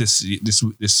parts of this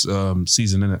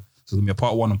season in it. So there's gonna be a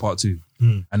part 1 and part 2.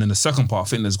 And then the second part, I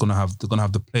think they're gonna have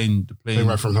the plane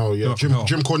right from hell. Yeah, Jim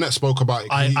Cornette spoke about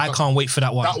it. I can't wait for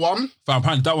that one. That one,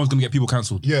 apparently that one's gonna get people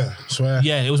cancelled. Yeah, swear.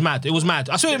 Yeah, it was mad.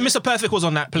 I swear, Mr. Perfect was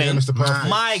on that plane. Yeah, Mr. Perfect.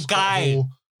 My guy.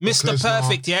 Mr.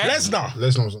 Perfect, yeah? Lesnar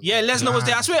was on. Yeah, Lesnar was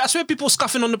there. I swear people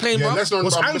scuffing on the plane, bro. Lesnar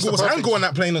was Angle on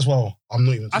that plane as well. I'm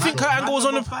not even. I think Kurt Angle was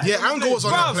on the plane. Yeah, Angle was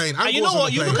on that plane. And you know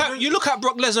what? You look at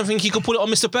Brock Lesnar and think he could put it on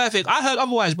Mr. Perfect. I heard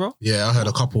otherwise, bro. Yeah, I heard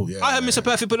a couple. Yeah, I heard Mr.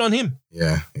 Perfect put it on him.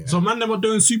 Yeah. So man, they were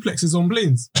doing suplexes on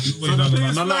planes. Apparently,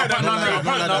 I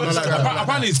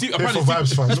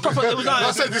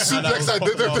said the suplex,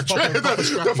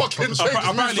 the fucking.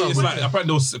 Apparently, it's like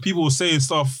apparently people were saying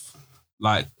stuff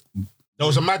like. There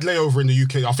was a mad layover in the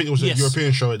UK. I think it was a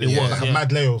European show. It was like a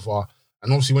mad layover.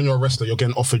 And obviously when you're a wrestler, you're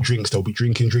getting offered drinks. They'll be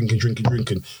drinking.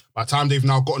 By the time they've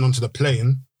now gotten onto the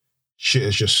plane, shit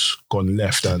has just gone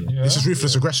left. And this is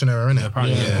ruthless aggression era, isn't it?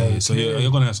 Apparently, So you're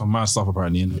going to have some mad stuff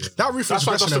apparently, isn't it? That ruthless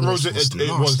aggression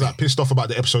era was like pissed off about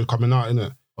the episode coming out,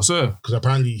 innit? Oh, sir. Because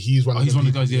apparently he's one of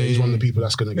the guys. Yeah, he's one of the people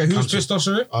that's going to get who's pissed off,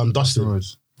 sorry? Dustin.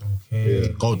 Okay. Yeah.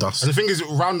 Gold Dust. And the thing is,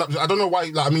 roundup. I don't know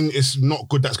why. Like, I mean, it's not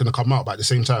good that's going to come out, but at the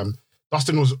same time,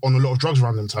 Dustin was on a lot of drugs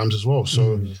around them times as well.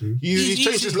 So he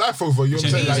changed his life over. You know what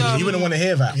I'm saying? Like, you wouldn't want to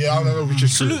hear that. Yeah, I don't know. Which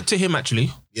is salute to him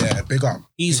actually. Yeah, big up.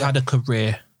 He's had a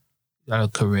career. He's had a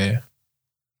career.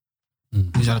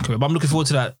 But I'm looking forward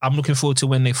to that. I'm looking forward to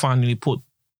when they finally put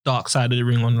Dark Side of the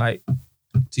Ring on like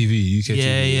TV, UK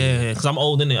TV. Yeah. Because I'm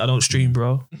old, innit? I don't stream,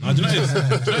 bro. I don't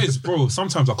know, bro.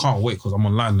 Sometimes I can't wait because I'm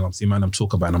online and I'm seeing man, I'm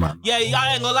talking about them. Yeah,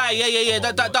 I ain't gonna lie. Yeah.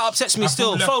 That upsets me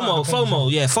still. FOMO.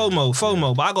 Yeah,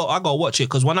 FOMO. But I got to watch it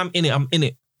because when I'm in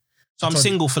it. So I'm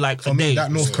single for like a day.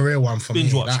 That North Korea one for me.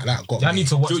 That got me. I need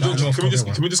to watch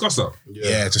that. Can we discuss that?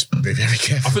 Yeah, just be very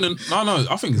careful.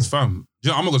 I think it's fam.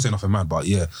 You know, I'm not gonna say nothing mad, but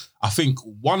yeah, I think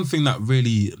one thing that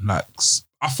really like.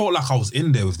 I felt like I was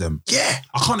in there with them. Yeah.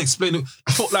 I can't explain it.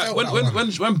 I felt like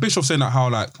when Bishop saying that how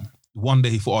like one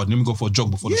day he thought, let me go for a jog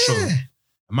before the show.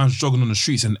 A man's jogging on the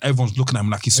streets and everyone's looking at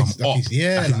him like he's some op. Like he's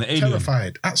an alien.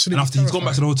 Terrified. Absolutely. And after he's gone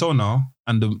back to the hotel now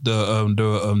and the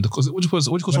what do you call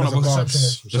someone like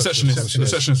the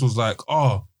receptionist was like,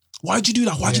 oh, why'd you do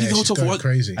that? Why'd you leave the hotel for?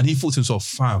 Crazy. And he thought to himself,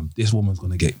 fam, this woman's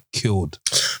gonna get killed.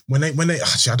 When they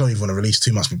actually I don't even want to release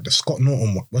too much, but the Scott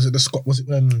Norton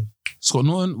Scott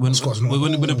Norton when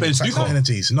they played snooker.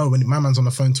 Energies. No, when my man's on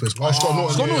the phone to his wife. Scott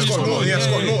Norton. Scott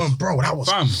Norton, bro, that was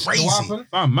crazy.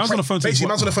 Fam, man's on the phone to his wife.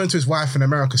 Man's on the phone to his wife in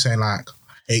America saying like,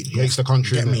 hey, he hates the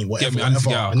country. Get me, whatever. Get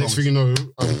me, and next thing you know,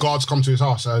 guards come to his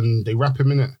house and they wrap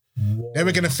him in it. They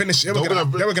were gonna finish. They were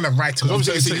gonna write him.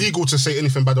 Obviously, it's illegal to say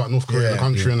anything bad about North Korea in the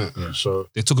country, innit? Yeah. So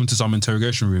they took him to some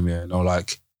interrogation room, and they were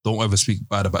like, "Don't ever speak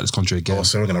bad about this country again." Oh,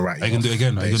 so we're gonna write. Are you gonna do it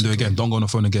again? Are you gonna do it again? Don't go on the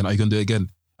phone again. Are you gonna do it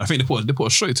again? I think they put a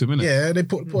straight to him, innit? Yeah, they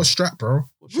put a strap, bro.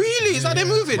 Really? Is that they're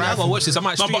moving? I gotta watch this. I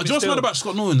might stream it. But what's mad about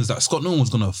Scott Norton is that Scott Norton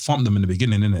was gonna thump them in the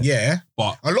beginning, innit? Yeah.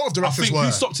 But a lot of the wrestlers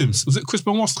who stopped him? Was it Chris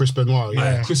Benoit? Chris Benoit,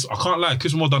 yeah. I can't lie.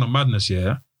 Chris Benoit done a madness,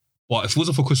 yeah. But if it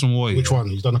wasn't for Chris Benoit, which one?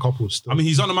 He's done a couple. Still. I mean,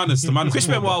 he's done a madness. The man. Chris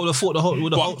Benoit would have fought the whole.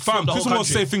 Fam, Chris Benoit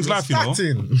saved things life, you know.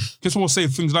 Chris Benoit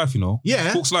saved things life, you know.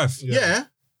 Yeah. Hawk's life. Yeah.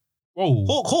 Whoa.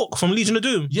 Hawk from Legion of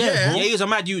Doom. Yeah, he was a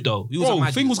mad youth though. He was a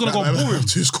mad thing was gonna go and bore him.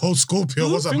 Too Cold Scorpio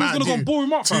was a mad youth. Thing was gonna go and bore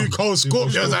him up, fam. Too Cold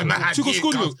Scorpio was a mad Too Cold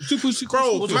Scorpio.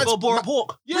 Bro, was it go bore up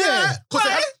Hawk? Yeah. Because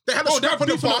they had a scrap on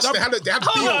the bus.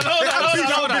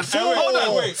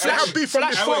 They had beef from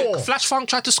before. Flash Funk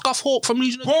tried to scuff Hawk from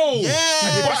Legion of Doom. Bro.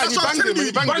 Yeah.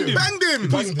 He banged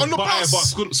him on the bus.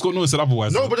 But Scott Norton said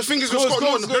otherwise. No, but the thing is with Scott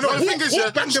Norton, the thing is,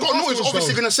 Scott Norton's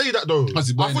obviously gonna say that though. I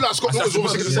feel like Scott Norton's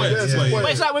obviously gonna say that.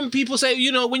 But it's like when people say,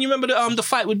 you know, when you remember the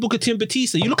fight with Booker T and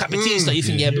Batista, you look at Batista, you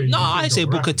think, I say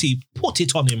Booker T, put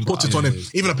it on him. Put it on him.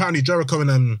 Even apparently Jericho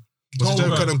and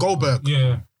Goldberg.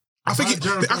 Yeah. I think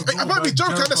apparently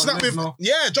Jericho had a snap with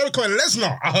Jericho and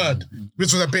Lesnar. I heard,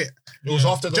 which was a bit. It was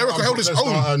after Jericho held his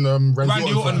own and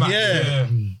Randy Orton match. Yeah.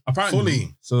 Apparently,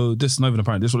 fully. So this is not even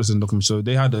apparent. This is what this is in the document. So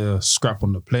they had a scrap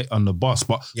on the bus,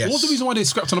 but what was the reason why they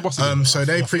scrapped on the bus? So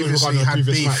they previously had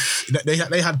beef.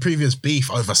 They had previous beef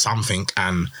over something,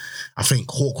 and I think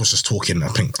Hawk was just talking. I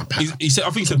think he said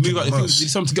move out. Did he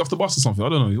something to get off the bus or something? I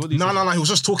don't know. No. He was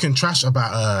just talking trash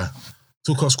about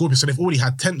Too Cold Scorpio. So they've already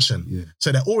had tension. Yeah.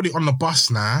 So they're already on the bus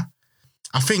now.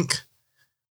 I think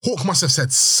Hawk must have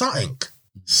said something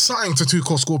to Too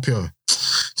Cold Scorpio.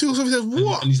 Too Cold Scorpio said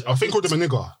what? I think called him a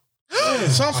nigger.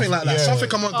 Something like that. Something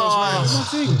along those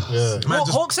lines.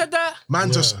 Hawk said that?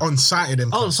 Man just on-sighted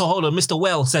him. Oh, so hold on. Mr.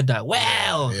 Well said that.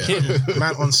 Well.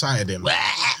 Man on-sighted him.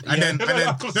 And then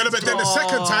the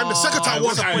second time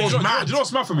was mad. Do you know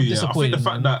what's mad for me? I think the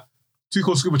fact that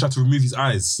Tuchel Scuba tried to remove his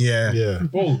eyes. Yeah.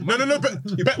 Bro, no, but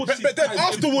then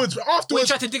afterwards, he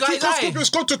tried to dig out his eye. Tuchel Scuba's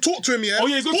got to talk to him, yeah? Oh,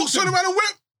 yeah, he's going to talk to him. Around and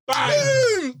whip.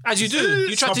 Bang! As you do.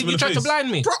 You tried to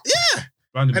blind me. Bro, yeah.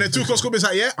 And then Tuchel Scuba's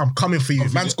like, yeah, I'm coming for you.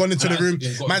 Man's gone into the room.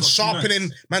 Man's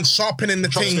sharpening the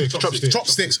thing.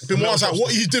 Chopsticks. Benoit's like,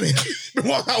 what are you doing?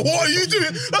 Benoit's like, what are you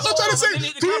doing? That's what I'm trying to say.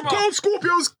 Tuchel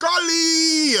Scorpio's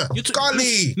gully.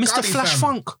 Gully. Mr. Flash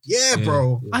Funk. Yeah,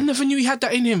 bro. I never knew he had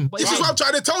that in him. This is what I'm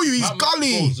trying to tell you. He's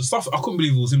gully. The stuff, I couldn't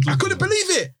believe it was him. I couldn't believe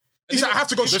it. He's like, I have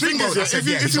to go stream mode.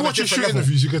 If you watch his shoot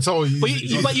interviews, you can tell.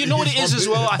 But you know what it is as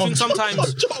well. I think sometimes.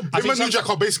 Him and New Jack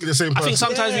are basically the same person. I think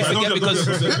sometimes we forget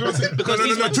because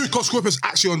no. Tuchel Scorpio's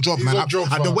actually on job, man.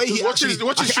 And the way he actually,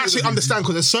 I can actually understand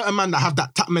because there's certain men that have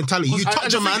that tap mentality. You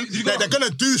touch a man, they're gonna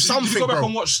do something. Did you go back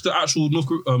and watch the actual North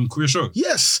Korea show?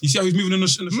 Yes. You see how he's moving in the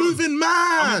show? Moving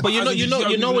mad. But you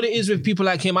know what it is with people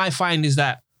like him. I find is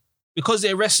that. Because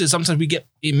they're wrestlers, sometimes we get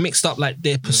it mixed up like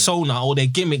their persona or their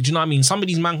gimmick. Do you know what I mean? Some of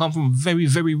these men come from very,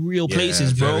 very real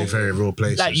places, bro. Very, very real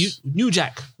places. Like New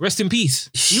Jack, rest in peace.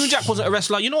 New Jack wasn't a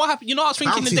wrestler. You know what happened? You know what I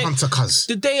was thinking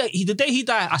the day he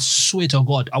died, I swear to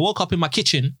God, I woke up in my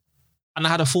kitchen and I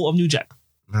had a thought of New Jack.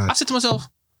 Mad. I said to myself,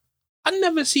 I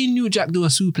never seen New Jack do a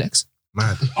suplex.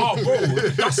 Mad. Oh, bro,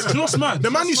 that's just mad. The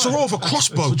man used to roll with a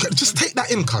crossbow. Just take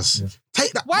that in, cuz.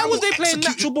 Take that. Why was they playing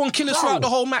Natural Born Killers throughout the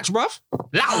whole match, bruv?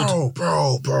 Loud.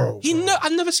 Bro.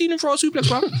 I've never seen him throw a suplex,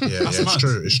 bruv. Yeah,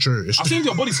 it's true. I've seen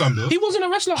your body slam, though. He wasn't a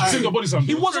wrestler. I've seen your body slam.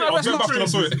 He wasn't a wrestler. I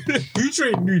saw it. Who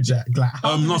trained New Jack?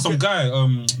 No, some guy.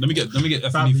 Let me get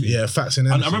F&E. Yeah, facts in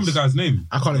I remember the guy's name.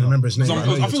 I can't even remember his name. I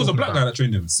think it was a black guy that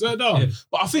trained him. So no. Yeah.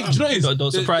 But I think, do you know what it is?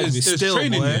 Don't surprise me. There's Still,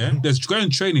 training, yeah. There's going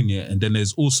training, yeah, and then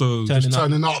there's also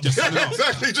Turning up.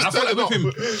 Exactly. I feel like with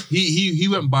him, he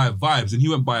went by vibes, and he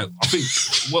went by. I think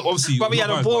obviously. Probably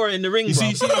had a bore in the ring. You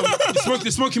see,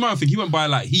 the Smoky Mountain thing. He went by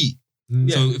like heat.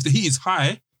 So if the heat is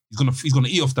high, he's gonna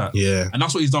eat off that. Yeah, and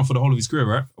that's what he's done for the whole of his career,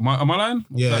 right? Am I lying?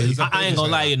 Yeah, I ain't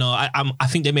gonna lie. You know, I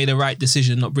think they made the right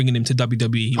decision not bringing him to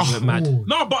WWE. He went mad.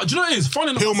 No, but do you know what it is? Funny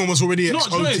enough, Pillman was already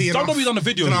OT. WWE done a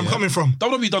video. I'm coming from.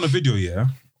 WWE done a video, yeah,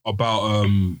 about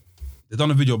they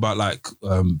done a video about like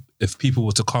if people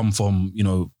were to come from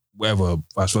wherever,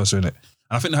 vice versa, innit?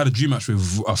 And I think they had a dream match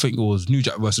with, I think it was New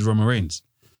Jack versus Roman Reigns.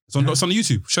 It's on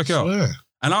YouTube. Check it out. Yeah.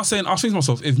 And I was thinking to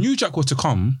myself, if New Jack were to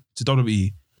come to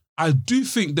WWE, I do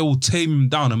think they will tame him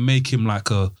down and make him like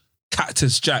a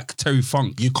Cactus Jack, Terry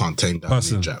Funk. You can't tame down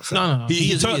person. New Jack. No.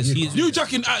 He is. New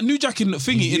Jack in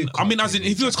thingy. I mean, as in,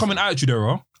 if he was coming Attitude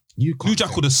Era, New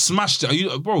Jack would have smashed it. New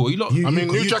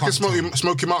Jack in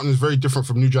Smoky Mountain is very different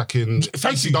from New Jack in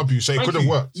FCW, so it couldn't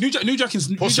work. New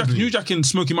Jack in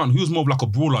Smoky Mountain, he was more of like a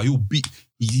brawler. He'll beat,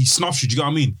 he snuffs you. Do you know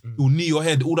what I mean? He'll knee your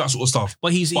head, all that sort of stuff.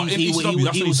 But he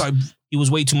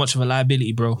was way too much of a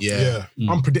liability, bro. Yeah.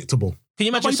 Unpredictable. Can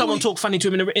you imagine someone talk funny to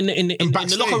him in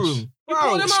the locker room?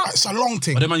 Bro, it's a long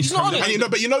thing. He's not on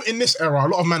it. But in this era, a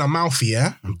lot of men are mouthy,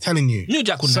 yeah? I'm telling you. New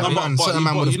Jack wouldn't certain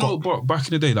man would have got. But back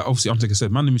in the day, like obviously Undertaker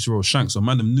said, man them used to roll shanks, so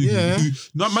man them knew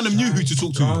who to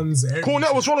talk to.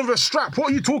 Cornette was rolling with a strap.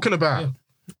 What are you talking about?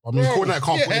 I mean, Cornette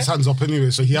can't put his hands up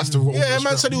anyway, so he has to roll. Yeah,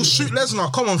 man said he will shoot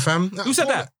Lesnar. Come on, fam. Who said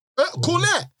that?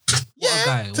 Cornette.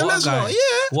 Yeah, to Lesnar.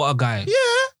 Yeah. What a guy. Yeah.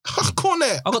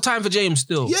 Cornette. I got time for James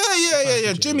still.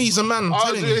 Yeah. Jimmy's a man.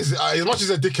 As much as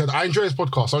a dickhead, I enjoy his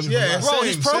podcast. Bro,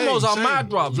 his promos are mad,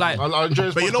 bro. Like, I enjoy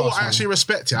his podcast. But you know what? I actually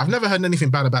respect it. I've never heard anything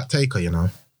bad about Taker, you know.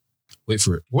 Wait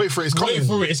for it. It's coming.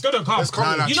 It's gonna come.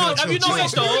 Have you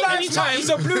noticed though? Anytime, he's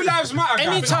a Blue Lives Matter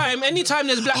guy. Anytime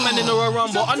there's black men in the Royal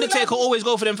Rumble, Undertaker always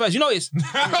go for them first. You notice? Do you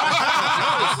know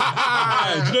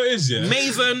what it is, yeah?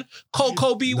 Maven,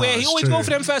 Coco Beware, he always go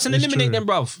for them first and eliminate them,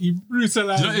 bruv. He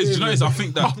brutalized. Do you know what it is? I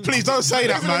think that. Please don't say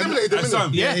that, man.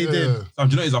 Sam, yeah, he did. Do you know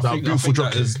what it is? I think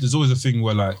that there's always a thing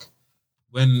where like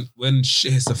when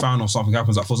shit hits the fan or something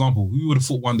happens. Like for example, who would have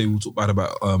thought one day we'll talk bad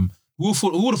about who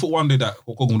would have thought one day that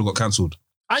Hulk Hogan would have got cancelled?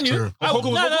 I knew. Hulk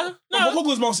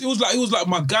Hogan was like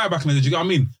my guy back in the day. Do you know what I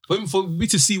mean? For me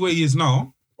to see where he is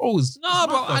now. Bro,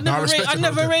 I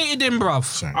never rated him,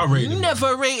 bruv. I rated him.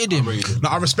 Never rated him. No,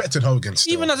 I respected Hogan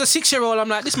still. Even as a 6-year-old, I'm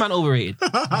like, this man overrated.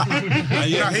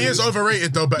 Yeah, he is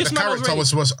overrated though, but the character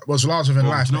was larger than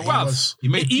life.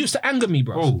 He used to anger me,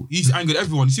 bro. He's angered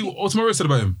everyone. You see what Ultimate Warrior said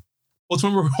about him?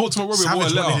 Ultimate Warrior wrote a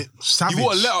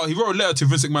letter. He wrote a letter to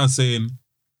Vince McMahon saying,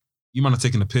 you man are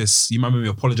taking the piss. You man made me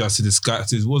apologize to this guy.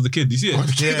 What was the kid? Do you see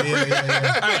it? Yeah.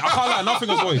 Hey, I can't lie, nothing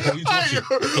was going. You need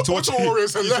to watch it.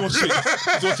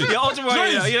 Yeah, Ultimate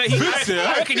Warrior.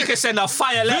 I reckon you can send a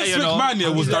fire letter. Vince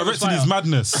McMahon was directing his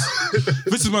madness.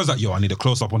 Vince McMahon was like, yo, I need a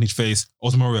close up on his face.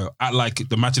 Ultimate Warrior, act like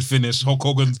the match is finished. Hulk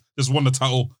Hogan just won the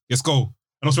title. Let's go.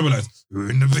 And I was like,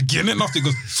 in the beginning, nothing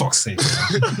goes, fuck's sake.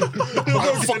 What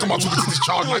the fuck am I talking to this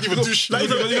child? I give a douche.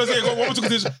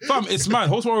 Fam, it's mad.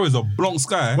 Ultimate Warrior is a Bronx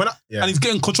guy. And he's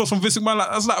getting control from Vince McMahon.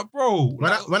 I was like, bro.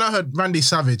 When I heard Randy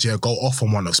Savage go off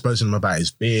on one, exposing him about his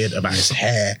beard, about his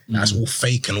hair, that's all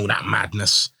fake and all that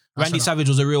madness. Randy Savage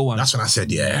was a real one. That's when I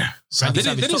said, yeah. Randy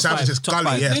Savage is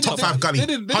gully, yeah. Top 5 gully.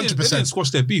 100%. They didn't squash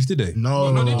their beef, did they?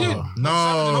 No, they did.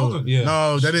 No,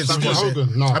 they didn't squash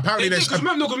Hogan. No. Apparently,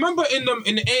 remember in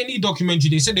the A&E documentary,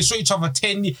 they said they saw each other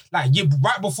 10 years,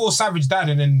 right before Savage died,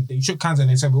 and then they shook hands and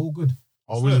they said, we're all good.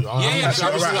 Oh, really?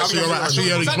 Actually,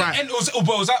 you're right. And it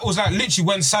was like literally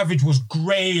when Savage was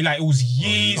grey, like it was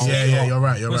years. Yeah, you're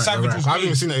right. When Savage was I haven't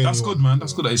even seen it. That's good, man.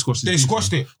 That's good that he squashed it. They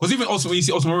squashed it. Because even also when you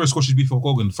see Ultimate Warrior squash his beef for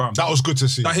Hogan, fam, That was good to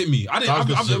see. that hit me. I've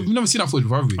never seen that footage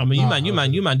before. I mean, you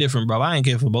man different, bro. I ain't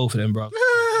care for both of them, bro.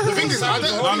 The thing is,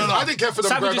 I didn't care for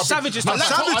them. Savage is gully.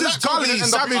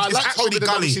 Savage is actually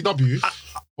gully. WCW,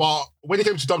 but when it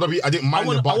came to WWE, I didn't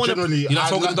mind it. But generally, You know,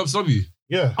 Hogan in WCW.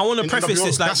 yeah. I want to preface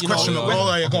this like, That's you know, questionable.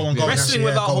 Go on. wrestling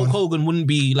without Hulk Hogan wouldn't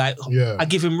be like, I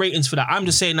give him ratings for that. I'm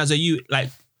just saying as a youth, like,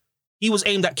 he was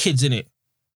aimed at kids, innit?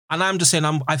 And I'm just saying,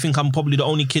 I think I'm probably the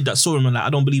only kid that saw him and like, I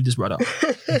don't believe this brother.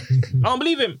 I don't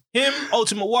believe him. Him,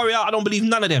 Ultimate Warrior, I don't believe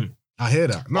none of them. I hear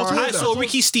that. No, I saw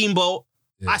Ricky Steamboat.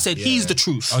 I said, he's the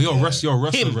truth. Oh, you're a wrestler.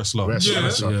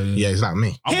 Yeah, it's like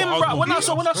me. Him, bro. When I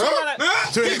saw like,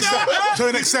 To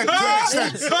an extent.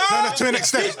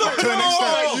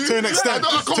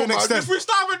 If we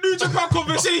start with New Japan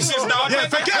conversations now. Yeah,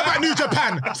 forget about New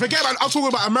Japan. I'm talking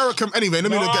about American anyway. Let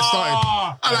me get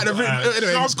started. I like the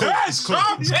anyway. It's cool.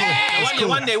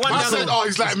 One day. I said,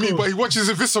 he's like me, but he watches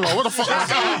Viscera. What the fuck is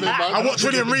that, man? I watch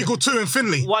William Regal too in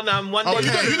Finley. One day.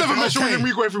 You never mention William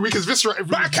Regal every week. It's Viscera every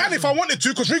week. But I can if I wanted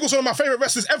to, because Regal's one of my favourite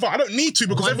wrestlers ever. I don't need to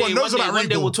because everyone knows about Regal. One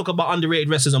day we'll talk about underrated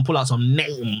wrestlers and pull out some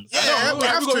names. Yeah, we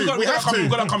have to. We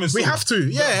have to.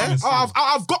 Yeah,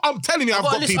 I'm telling you, I've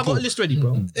got people. I've got a list ready,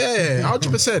 bro. Yeah,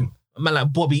 100%. A man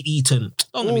like Bobby Eaton.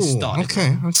 Don't get me started.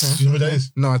 Okay. You know who that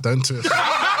is? No, I don't.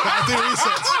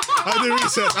 I'll do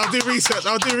research.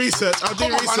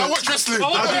 I watch wrestling.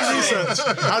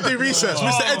 I'll do research.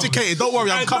 Mr. Educated, don't worry,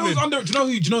 I'm coming. Do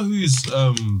you know who's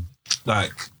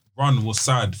like run was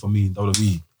sad for me in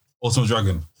WWE? Ultimate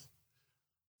Dragon.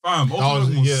 Fam,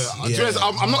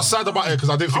 I'm not sad about it because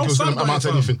I didn't think it was going to amount to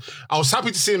anything. I was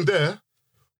happy to see him there,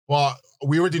 but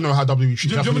we already know how WWE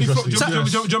treats Japanese wrestling. Do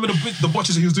you remember the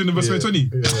botches he was doing in WrestleMania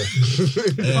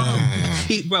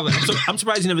 20? Brother, I'm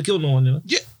surprised he never killed no one, you know?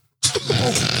 Yeah.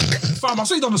 Fam, I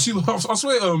swear he done the super. I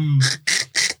swear,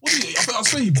 I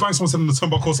swear he banged someone in the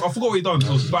turnbuckle. I forgot what he done. It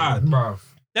was bad, bro.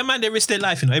 Them man, they risk their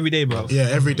life, you know, every day, bro. Yeah,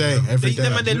 every day.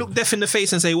 Them man, they look deaf in the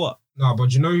face and say what? No, but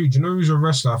do you know who's a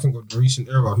wrestler, I think, of the recent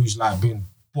era who's like been,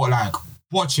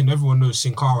 watching, everyone knows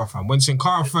Sin Cara, fam. When Sin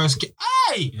Cara first came,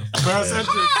 first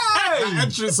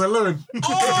entrance alone.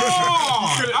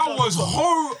 I was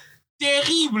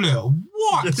terrible.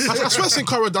 What? I swear Sin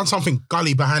Cara done something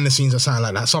gully behind the scenes or something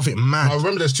like that. Something mad. I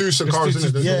remember there's two Sin Caras in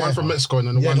it. There's the one from Mexico and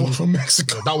then the one from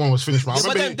Mexico. That one was finished, man. I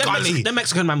remember the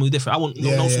Mexican man was different. I want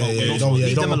no smoke.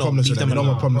 Leave them alone. No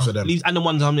more problems with them. And the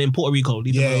ones in Puerto Rico.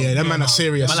 Leave them alone. Them man are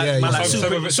serious. Like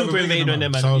Super Invader and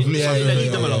them man.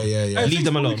 Leave them alone. Leave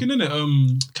them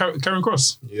alone. Karen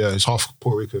Cross. Yeah, it's half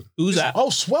Puerto Rican. Who's that?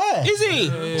 Oh, swear. Is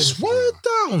he? Swear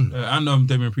down. And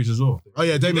Damian Priest as well. Oh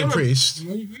yeah, Damian Priest.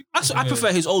 I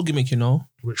prefer his old gimmick, you know.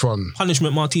 Which one?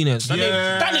 Punishment Martinez. That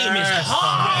name is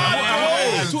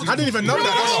hard. I didn't even know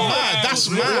that. That's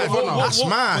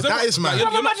mad. That is mad.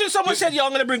 Imagine someone said, "Yo,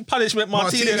 I'm gonna bring Punishment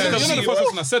Martinez." You're not the first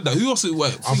person that said that. Who else?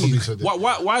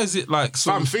 Why is it like?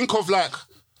 Fam, think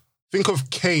of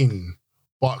Kane,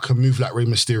 but can move like Rey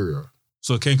Mysterio.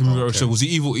 So Kane can move. So was he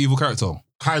evil character?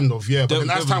 Kind of, yeah. But then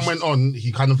as time went on,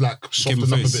 he kind of like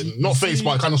softened up a bit. Not face,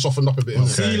 but kind of softened up a bit.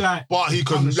 But he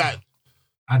could like.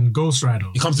 And Ghost Rider.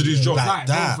 He comes to do his job. Like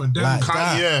that.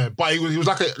 Yeah, but he was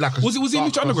like a. Was he in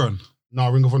Lucha Underground? No,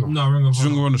 Ring of Honor. Ring of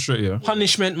Honor straight, yeah.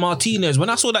 Punishment Martinez. When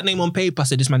I saw that name on paper, I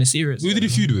said, this man is serious. Who did he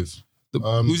feud with?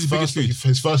 Who's his biggest feud?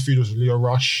 His first feud was Leo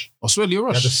Rush. I swear Leo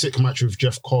Rush. He had a sick match with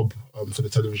Jeff Cobb for the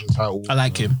television title. I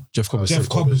like him. Jeff Cobb is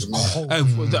cold.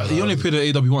 He only appeed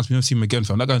at AEW once. We never seen him again,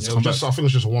 fam. That guy's come back. I think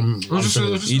it's just one.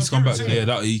 He's come back.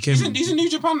 Yeah, he came. He's in New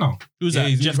Japan now. Who's that?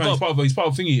 Jeff Cobb. He's part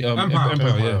of Thingy.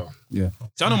 Empire. Yeah. Yeah.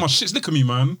 See, I know my shits. Look at me,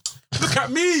 man. Look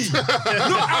at me.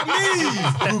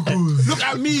 Look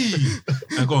at me.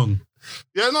 And go on.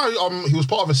 Yeah, no, he was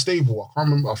part of a stable. I can't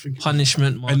remember. I think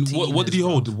Punishment. And what did he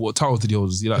hold? What title did he hold?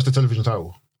 Is he like just the television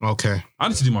title. Okay. I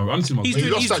need to do my. He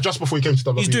lost that just before he came to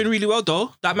WWE. He's doing really well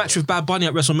though. That match with Bad Bunny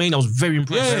at WrestleMania was very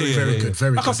impressive. Very good.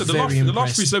 Very like good. I said, the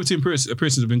last 3 celebrity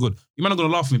appearances have been good. You might not gonna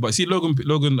laugh at me, but see Logan is it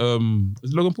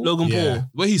Logan Paul? Logan Paul.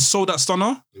 Where he sold that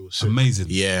stunner, it was amazing.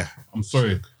 Yeah. I'm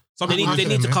sorry. They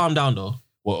need to calm down though.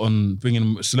 What on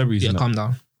bringing celebrities? Yeah, calm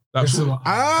down. No,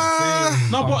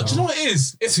 but do you know what it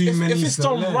is? If it's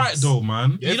done right though,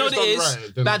 man. You know what it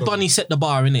is? Bad Bunny set the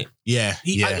bar, innit? Yeah.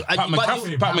 Pat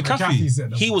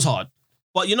McAfee. He was hard.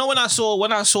 But you know when I saw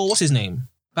what's his name?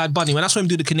 Bad Bunny. When I saw him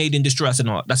do the Canadian Destroyer, I said,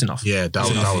 no, that's enough. Yeah,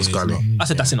 that was gunny. I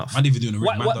said, that's enough. Man, even doing a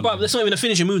but that's not even a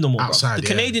finishing move no more. Outside, the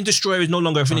Canadian Destroyer is no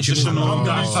longer a finishing move.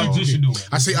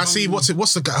 I see. What's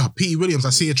the guy? Pete Williams.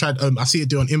 I see it tried. I see it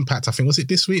do on Impact. I think was it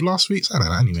this week, last week? I don't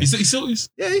know. Anyway, he's still.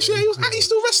 Yeah, he's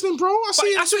still wrestling, bro. I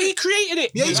see. That's what he created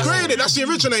it. Yeah, he's created it. That's the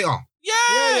originator.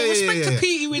 Yeah, respect to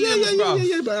Petey Williams, bro.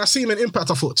 Yeah, but I see him in Impact.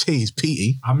 I thought, geez,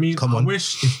 Petey. I mean, I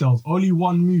wish if there was only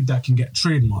one move that can get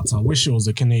trademarked, I wish it was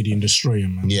a Canadian Destroyer,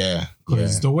 man. Yeah.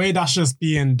 Because the way that's just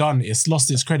being done, it's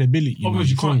lost its credibility.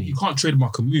 You can't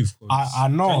trademark a move. I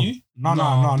know. Can you? No,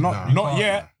 not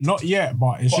yet.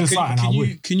 But it's just like,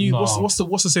 can you? What's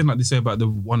the saying like they say about the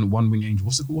one wing angel?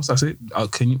 What's that say?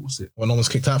 What's it? Well, no one's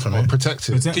kicked out from it.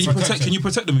 Protected. Can you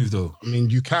protect the move though? I mean,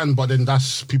 you can, but then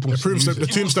that's people. The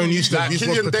tombstone used to.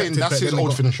 Killian Dane, that's his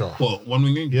old finisher. What, one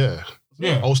wing angel?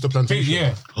 Yeah. Ulster Plantation.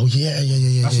 Yeah. Oh yeah.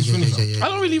 That's his finisher. I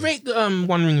don't really rate the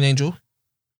One Ring Angel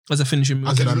as a finishing move.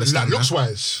 I can understand that. Looks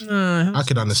wise. I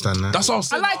could understand that. That's all.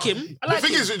 I like him. The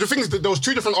thing is that there was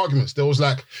 2 different arguments. There was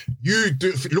like, you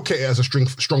look at it as a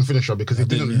strong finisher because it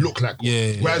didn't look like one.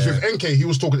 Whereas with NK, he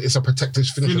was talking it's a protected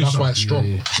finisher. That's why it's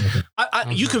strong.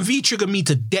 You can V-trigger me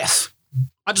to death.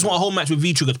 I just want a whole match with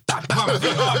V-trigger. Bam,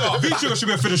 bam. V-trigger should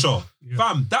be a finisher.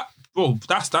 Fam,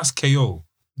 that's KO.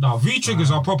 No,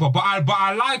 V-triggers are proper, but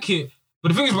I like it. But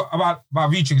the thing is about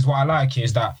V-triggers, what I like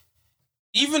is that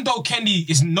even though Kenny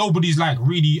is nobody's like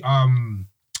really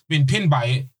been pinned by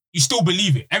it, you still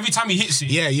believe it. Every time he hits it,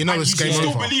 it's game over. You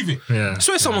still believe it. Yeah. I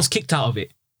swear someone's kicked out of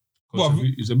it. What?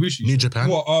 Is it Bushi? New Japan.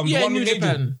 What? New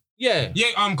Japan. Yeah.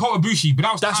 Yeah, Kota Ibushi, but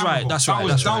that was That's right.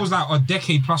 That was like a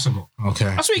decade plus ago. Okay.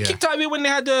 I swear he kicked out of it when they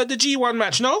had the G1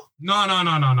 match, no?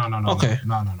 No. Okay.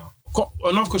 No.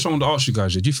 Another question I want to ask you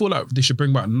guys: do you feel like they should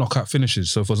bring back knockout finishes?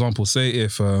 So, for example, say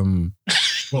if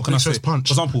what can I say? Punch.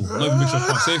 For example, not even mixed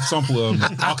punch. Say, for example,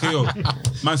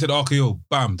 RKO. Man said RKO.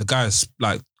 Bam, the guy's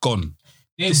like gone.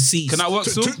 Deceased. Can that work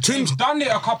still? Tim's done it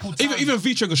a couple times. Even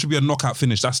V-trigger should be a knockout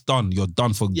finish. That's done. You're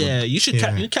done for good. Yeah, you should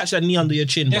catch that knee under your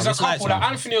chin. There's a couple. Like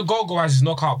Anthony Ogogo has his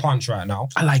knockout punch right now.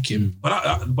 I like him,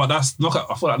 but that's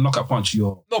knockout. I feel like knockout punch.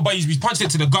 No, but he's punched it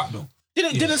to the gut though.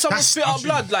 Didn't someone spit out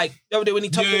blood like the other day when he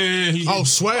took it? Oh,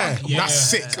 swear. That's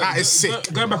sick. That is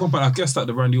sick. Going back on, but I guess that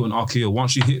the Randy Orton RKO,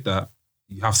 once you hit that,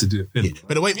 you have to do a pin. Yeah.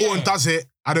 But the way Orton does it,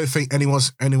 I don't think anyone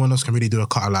else can really do a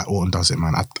cutter like Orton does it,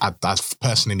 man. That's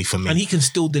personally for me. And he can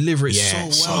still deliver it so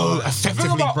well. So effectively, the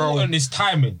thing about bro. Orton is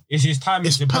timing. His timing.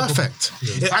 It's perfect.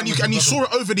 And you saw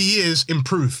it over the years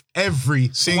improve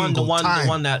every single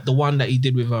time. The one that he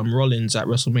did with Rollins at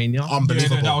WrestleMania.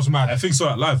 Unbelievable. Yeah, that was mad. I think saw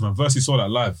that live, man. Versus saw that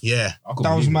live. Yeah.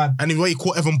 That was mad. And the way he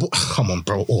caught Evan come on,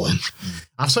 bro, Orton.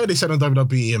 I saw they said on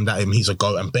WWE that he's a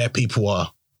GOAT and bare people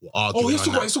are arguing. Oh, let's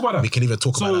talk about that. We can even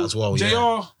talk about that as well.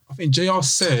 I think JR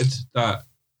said that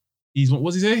he's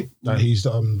what does he say? That he's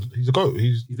a GOAT.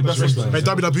 He's the best wrestler.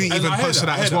 WWE even posted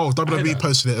that as well. WWE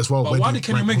posted it as well. But why did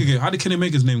Kenny Omega get? How did Kenny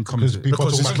Omega's name come into it?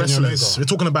 Because it's wrestlers. We're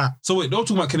talking about. So wait, they're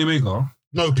talking about Kenny Omega.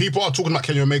 No, people are talking about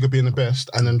Kenny Omega being the best,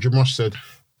 and then Jim Ross said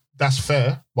that's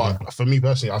fair, but for me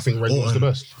personally, I think Randy was the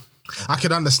best. I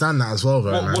could understand that as well,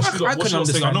 though. I can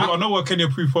understand. I know we're Kenny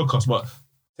approved podcast, but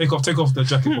take off the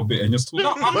jacket for a bit and just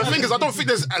talk. But the thing is, I don't think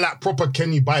there's like proper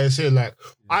Kenny bias here. Like,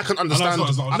 I can understand.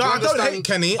 I don't hate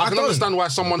Kenny. I can understand why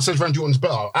someone says Randy Orton's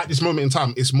better. At this moment in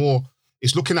time, it's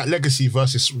looking at legacy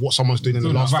versus what someone's doing in the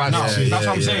last 5 years. That's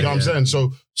what I'm saying. You know what I'm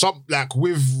saying? So, like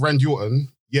with Randy Orton,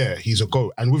 yeah, he's a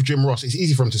GOAT. And with Jim Ross, it's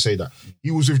easy for him to say that.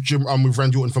 He was with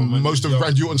Randy Orton for most of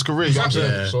Randy Orton's career. You know what I'm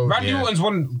saying? So, Randy was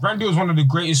one of the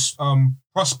greatest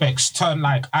prospects turned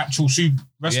like actual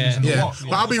wrestlers in the world.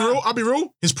 But I'll be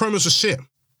real. His promos were shit.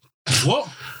 What?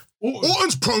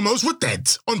 Orton's promos were dead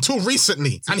until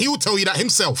recently, and he will tell you that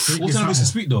himself. What time to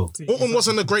speak though? Orton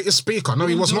wasn't the greatest speaker. No,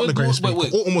 he was not the greatest speaker.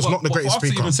 Orton was not the greatest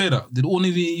speaker. Even say that. Did Orton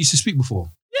even used to speak before?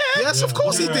 Yes, of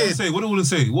course he did. What do you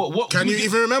say? What? Can you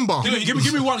even remember? Give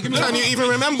me one. Can you even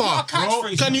remember?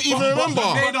 Can you even remember?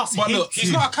 But look,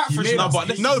 he's not a catfish.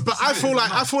 No, but I feel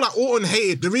like Orton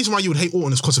hated. The reason why you would hate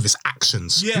Orton is because of his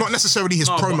actions, not necessarily his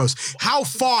promos. How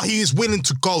far he is willing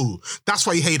to go. That's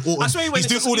why you hate Orton. He's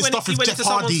doing all this stuff with Jeff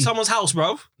Hardy. Someone's house,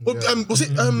 bro. Was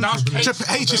it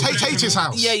H's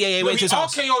house? Yeah. He went to his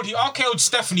house. He RKO'd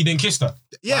Stephanie, then kissed her.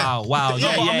 Yeah. Wow.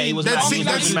 Yeah, he was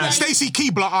mad. Stacey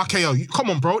Keibler RKO. Come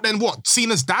on, bro. Then what?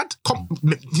 Cena's dad?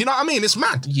 You know what I mean? It's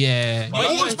mad. Yeah.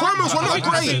 Orton's promos were not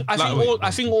great.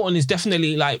 I think Orton is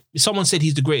definitely like, someone said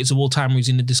he's the greatest of all time who's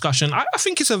in the discussion. I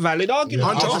think it's a valid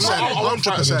argument. 100%.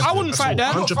 I wouldn't fight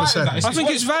that. 100%. I think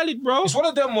it's valid, bro. It's one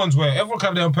of them ones where everyone can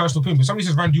have their own personal opinion, but somebody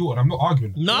says Randy Orton, I'm not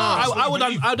arguing. No,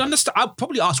 I'd understand. I'd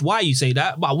probably ask why you say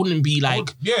that, but I wouldn't be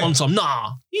like on some,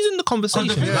 he's in the conversation.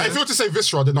 Like, if you were to say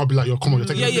Viscera, then I'll be like, yo, come on, you're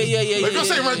taking Yeah. But if you're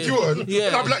saying Randy Orton,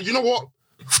 then I'll be like, you know what?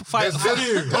 Fight. All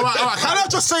right. Can I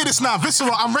just say this now?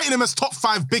 Viscera, I'm rating him as top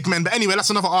 5 big men, but anyway, that's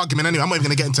another argument anyway. I'm not even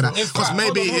going to get into that. Because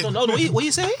maybe... Hold on. What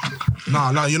you saying?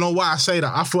 No, you know why I say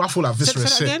that? I feel like Viscera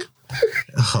is sick. Again?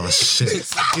 Oh shit!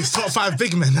 He's top 5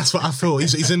 big men. That's what I feel.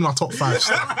 He's in my top 5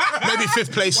 still. Maybe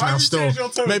 5th place now still.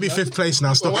 Maybe 5th place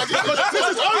now still. This is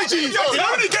OG. You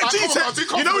know when you get G-Tex,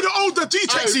 you know the older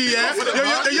G-Tex you, yeah?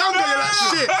 The younger,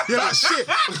 you're like shit.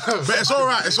 But it's all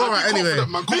right. It's all right anyway.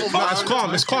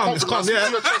 It's calm.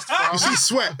 Yeah. You see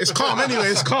sweat. It's calm anyway.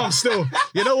 It's calm still.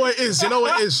 You know what it is.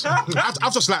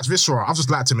 I've just liked Viscera. I've just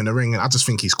liked him in the ring, and I just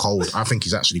think he's cold. I think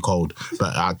he's actually cold.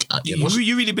 But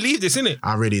you really believe this, innit?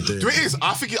 I really do. It is.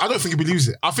 I don't think he believes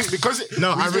it. I think because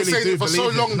I really do for so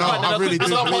long now. I really do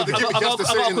believe it. I've got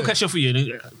a quick question for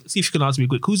you. See if you can answer me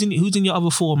quick. Who's in your other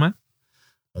 4, man?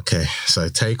 Okay, so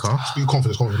Taker. Be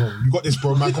confident. You got this,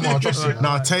 bro, man. Come on, I trust you.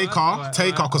 No,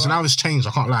 Taker, because now it's changed.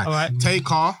 I can't lie. All right.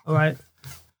 Taker. All right.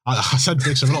 I said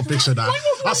Big Show, not Big Show.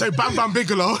 I say Bam Bam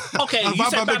Bigelow. Okay, you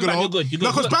said Bam Bam. You're good.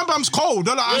 No, because Bam Bam's cold.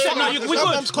 We're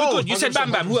good. You said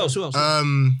Bam Bam. Who else?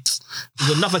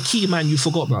 There's another key man you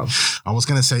forgot, bro. I was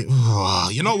gonna say,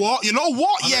 you know what?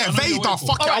 Yeah, Vader.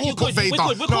 Fuck it, I will put Vader.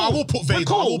 No, I will put Vader.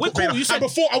 We're cool. You said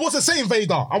before. I wasn't saying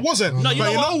Vader. I wasn't. No, you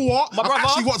know what? My brother, I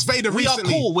actually watched Vader recently. We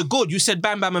are cool. We're good. You said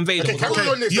Bam Bam and Vader. Okay,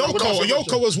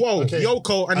 Yoko as well.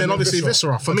 Yoko, and then obviously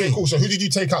Viscera for me. Cool. So who did you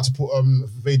take out to put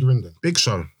Vader in then? Big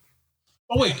Show.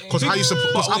 Oh wait, because I used to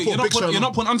put Big Show. You're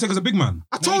not putting Undertaker as a big man.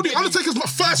 I told you, Undertaker's my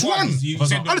first one.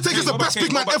 Undertaker's the best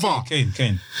big man ever.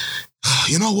 Kane.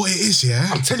 You know what it is, yeah?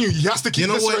 I'm telling you, he has to keep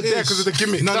Viscera there because of the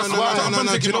gimmick. No. Do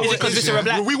you know what because Viscera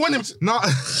black? We want him to... No,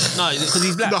 because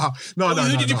he's black. No.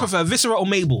 Who did you prefer, Viscera or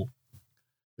Mabel?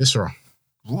 Viscera.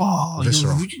 Wow,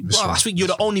 Viscera. I think you're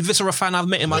the only Viscera fan I've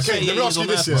met in my 30 let me ask you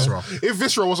this, yeah. If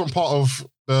Viscera wasn't part of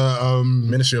the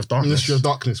Ministry of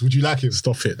Darkness, would you like him?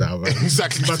 Stop it now, man.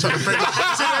 Exactly. Man trying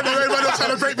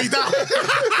to break me down.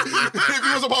 If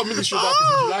he wasn't part of Ministry of Darkness,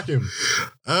 would you like him?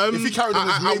 If he carried on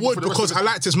I would, because I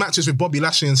liked his matches with Bobby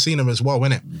Lashley and Cena as well,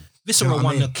 innit? Viscera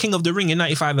won the King of the Ring in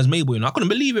 95 as Mabel. I couldn't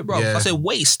believe it, bro. I said,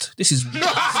 waste. This is... waste, bro.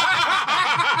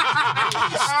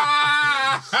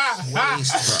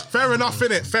 Fair enough,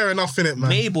 innit, man.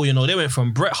 Mabel, they went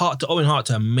from Bret Hart to Owen Hart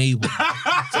to Mabel.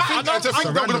 I'm going to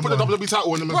put the WWE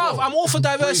title on them as well. I'm all for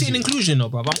diversity and inclusion, though,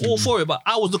 bro. I'm all for it, but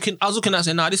I was looking at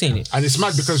saying, this ain't it. And it's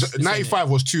mad because 95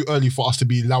 was too early for us to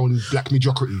be allowing black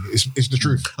mediocrity. It's the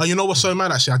truth. Oh, you know what's so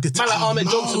mad, actually? I did... Man, like Ahmed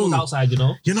Johnson was outside, You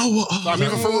know what? Oh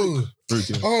no. Oh no! You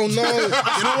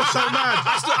know what's so mad?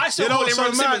 I still call him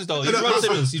Ron Simmons though.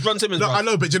 He's Ron Simmons. No, I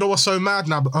know, but you know what's so mad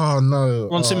now? Oh no!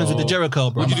 Ron Simmons with the Jericho,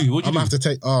 bro. What'd you do? I'm gonna have to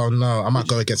take. Oh no! I might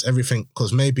go against everything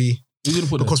because maybe.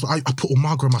 Because I put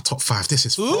Umaga in my top 5. This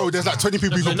is... Bro, there's like 20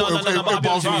 people you can put I'll be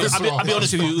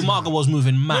honest with you. Umaga was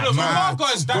moving mad.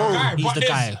 Umaga is that guy. He's the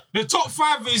guy. The top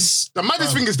 5 is... The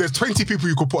maddest thing is there's 20 people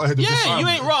you could put ahead of Viscera. Yeah, you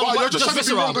ain't wrong. But you're just trying to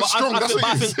be wrong and strong. That's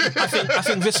what it is. I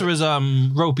think Viscera's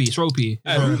ropey. It's ropey.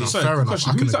 Fair enough.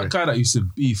 Who's that guy that used to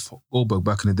beef Goldberg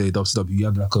back in the day, WCW? He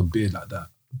had like a beard like that.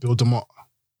 Bill DeMott.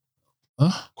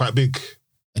 Huh? Quite big.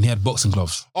 And he had boxing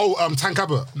gloves. Oh, Tank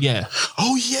Abbott. Yeah.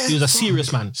 Oh, yeah. He was a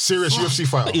serious man. Serious UFC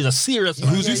fighter. He's a serious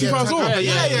man. He was UFC fighter as well?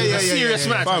 Yeah. Serious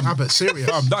man. Abbott, serious.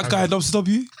 That guy at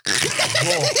WCW?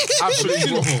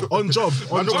 Absolutely raw. On job.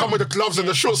 Man, don't come with the gloves and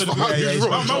the shorts. He's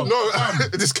raw. No,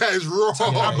 this guy is raw.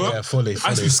 Yeah, fully.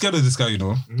 I used to be scared of this guy,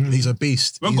 He's a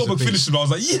beast. When Goldberg finished him, I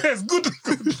was like, yes, good.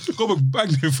 Goldberg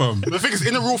banged him, fam. The thing is,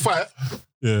 in a real fight...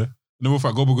 Yeah. In a real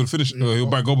fight, Goldberg would finish. He'll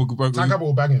bang Goldberg. Tank Abbott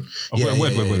will bang him. Wait.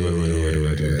 No.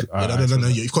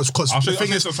 Because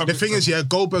the thing is,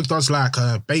 Goldberg does like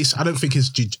base. I don't think his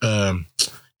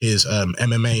his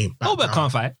MMA background. Goldberg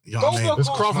can't fight. You know what I mean? It's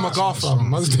Krav Maga, fam.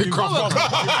 Man's doing Krav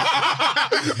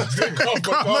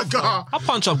Maga. I'll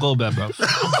punch up Goldberg, bro.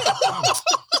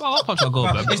 I'll punch up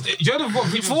Goldberg.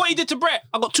 For what he did to Brett,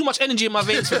 I got too much energy in my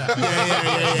veins for that.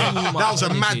 Yeah. That was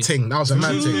a mad thing.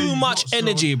 Too much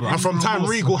energy, bro. And from time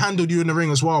Regal handled you in the ring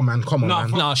as well, man. Come on,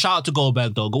 man. No, shout out to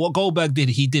Goldberg though. What Goldberg did,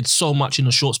 he did so much in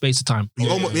a short space of time. But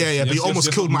he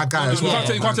almost killed my guy as well.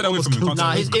 You can't take that away from him.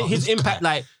 Nah, his impact,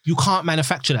 like, you can't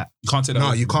manufacture that. You can't take that.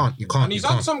 No, you can't. And he's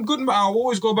done some good. I'll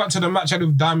always go back to the match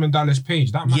with Diamond Dallas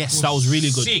Page. That match that was really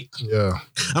good. Sick. Yeah.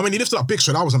 I mean, he lifted up Big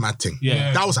Show. That was a mad thing.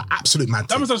 Yeah. That was an absolute mad thing.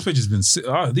 Diamond Dallas Page has been sick.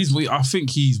 I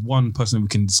think he's one person we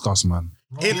can discuss, man.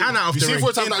 In and out of the ring. See if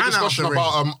we're having that discussion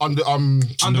about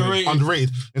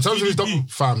underrated. In terms of his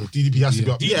fam, DDP has to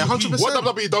be up. Yeah, 100%. What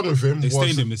WWE done with him was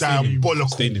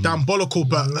diabolical,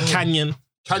 but Canyon.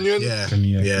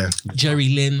 Yeah. Jerry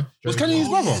Lynn. Was Canyon his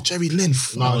brother? Yeah, Jerry Lynn.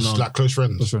 No, like close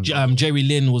friends. Jerry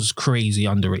Lynn was crazy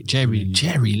underrated. Jerry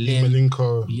Lynn.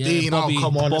 Malenko. Yeah, Bobby.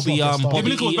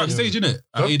 Malenko was backstage, innit?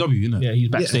 At AEW, innit? Yeah, he's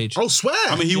backstage. Oh, swear.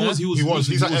 I mean, he was.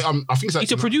 He's at, I think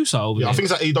He's a producer over there. I think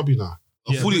he's at AEW now.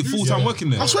 Full-time working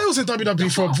there. I swear he was in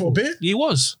WWE for a bit. He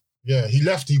was. Yeah, he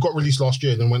left. He got released last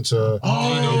year and then went to.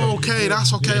 Oh, okay,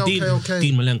 that's okay.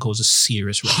 Dean Malenko was a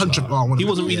serious wrestler. He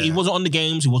wasn't on the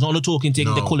games. He wasn't on the talking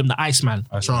thing. They call him the Iceman,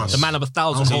 the man of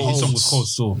 1,000 His song holes. was cold,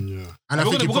 so. Yeah. And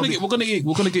we're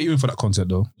gonna get you in for that content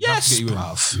though. Yes,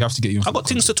 bruv. We have to get you in. I got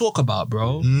things to talk about,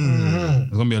 bro. There's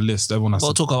gonna be a list. Everyone has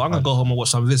to talk about. I'm gonna go home and watch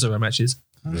some Viscera matches.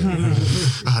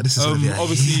 This is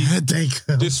obviously headache.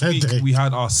 This week we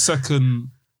had our second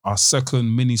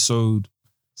mini-sode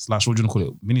 / what do you call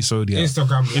it? Mini-sode, yeah.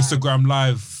 Instagram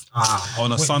live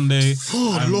on a Sunday.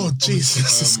 Oh, Lord Jesus.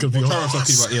 This is going to be hard.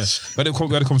 Yeah. We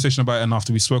had a conversation about it, and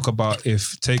after we spoke about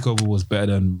if TakeOver was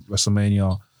better than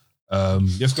WrestleMania,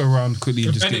 let's go around quickly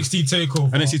and just NXT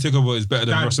TakeOver. NXT TakeOver is better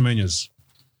than WrestleMania's.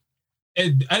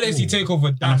 NXT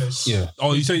TakeOver Dallas. Yeah.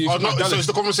 Oh, you say so it's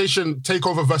the conversation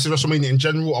TakeOver versus WrestleMania in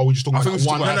general, or are we just talking about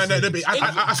one? No.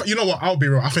 You know what? I'll be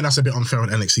real. I think that's a bit unfair on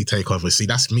NXT TakeOver. See,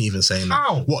 that's me even saying that.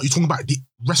 How? What, you're talking about the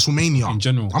WrestleMania in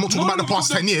general? I'm not talking about the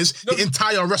past 10 years. The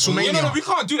entire WrestleMania. No, we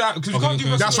can't do that because we can't do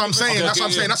WrestleMania. That's what I'm saying.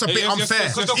 That's a bit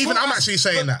unfair. Even I'm actually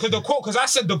saying that. Because I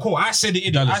said the quote. I said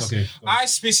it. I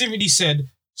specifically said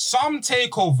some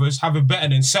takeovers have it better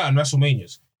than certain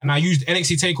WrestleManias, and I used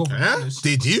NXT TakeOver.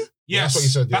 Did you? Yes, that's what you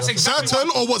said. That's exactly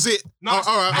certain, or was it? No, all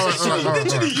right.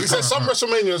 You said some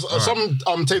WrestleManias, some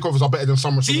takeovers are better than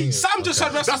some WrestleManias. Sam just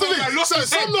said WrestleMania.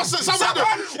 Some what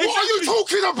are you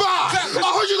talking about?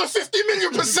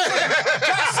 150,000,000%.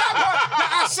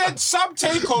 I said some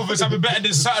takeovers have been better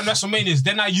than certain WrestleManias.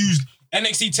 Then I used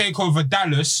NXT TakeOver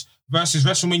Dallas versus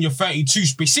WrestleMania 32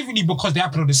 specifically because they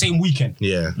happened on the same weekend.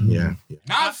 Yeah. Now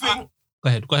I think. Go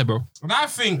ahead, bro. Now I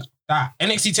think that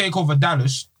NXT TakeOver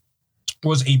Dallas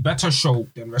was a better show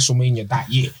than WrestleMania that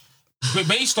year. But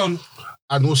based on...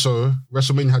 And also,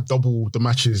 WrestleMania had double the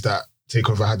matches that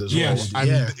TakeOver had as well.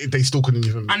 And they still couldn't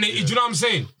even... And do you know what I'm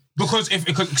saying? Because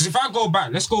if I go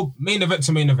back, let's go main event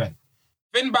to main event.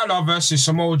 Finn Balor versus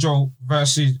Samoa Joe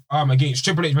versus against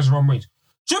Triple H versus Roman Reigns.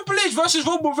 Triple H versus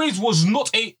Roman Reigns was not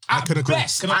a... I can agree. I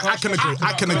can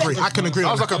agree.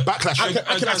 That was like a backlash. I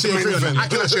can actually agree on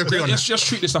that. Let's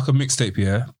treat this like a mixtape,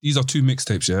 yeah? These are 2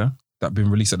 mixtapes, yeah? That have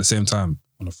been released at the same time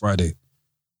on a Friday.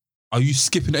 Are you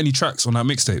skipping any tracks on that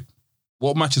mixtape?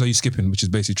 What matches are you skipping, which is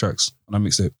basically tracks on that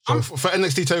mixtape? So for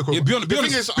NXT TakeOver. Yeah, be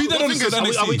honest.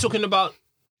 Are we talking about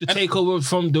the TakeOver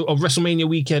from of WrestleMania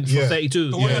weekend for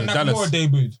 32? The one that Nakamura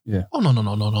debuted. Yeah. Oh, no.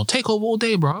 TakeOver all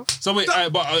day, bro. So wait, let's talk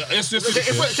about it as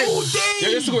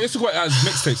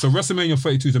mixtape. So WrestleMania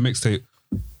 32 is a mixtape.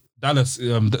 Dallas,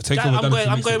 TakeOver Dallas.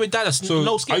 I'm going with Dallas. So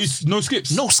no skips. No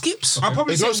skips? No skips. Okay.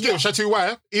 There's no skips. Shall I tell you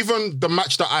why? Even the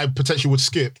match that I potentially would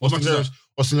skip, Austin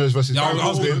Rose versus I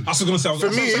was going to say, for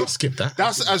me, skip that.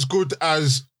 That's as good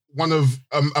as one of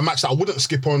a match that I wouldn't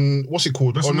skip on, what's it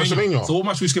called? On WrestleMania. So what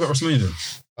match we skip at WrestleMania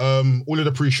then? All of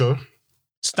the pre-show.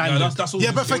 That's all.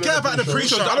 Yeah, but forget about the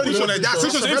pre-show. I don't even want to. That's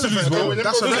irrelevant, bro.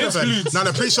 That's irrelevant. No,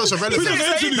 the pre-shows are relevant. No,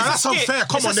 that's unfair.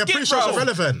 Come on, the pre-shows are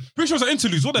relevant. Pre-shows are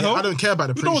interludes. What the hell? I don't care about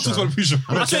the pre-show. You don't want to talk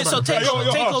about the pre-show.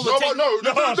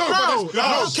 TakeOver. No,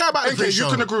 I don't care about the pre-show.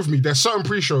 You can agree with me. There's certain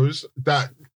pre-shows that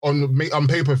on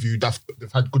pay-per-view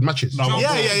they've had good matches. Yeah.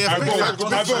 Let's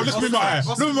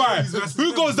move my eye.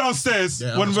 Who goes downstairs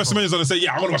when WrestleMania's on and say,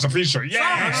 yeah, I want to watch the pre-show?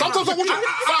 Yeah. Sometimes I watch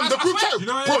it. The group chat,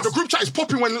 bro, the group chat is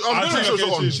popping when the pre-shows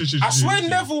are on. I swear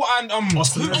Neville and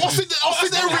Austin Aries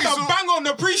bang on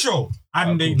the pre-show.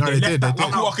 And they did.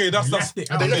 Okay, that's They left it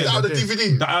out of the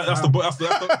DVD. That's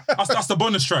the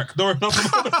bonus track. Don't worry, that's the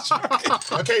bonus track.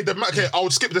 Okay, I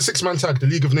would skip the 6-man tag, the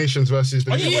League of Nations versus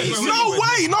the. No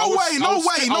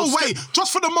way.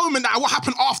 Just for the moment, that what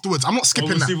happened afterwards. I'm not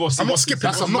skipping that. I'm not skipping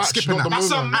that. I'm not skipping that.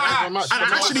 That's a match.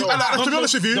 And actually, to be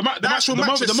honest with you, the actual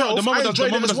match itself, I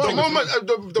enjoyed it as well.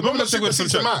 The moment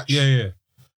supersedes the match. Yeah.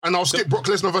 And I'll skip Brock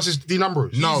Lesnar versus Dean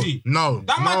Ambrose. No.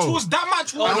 That match was. That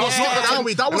was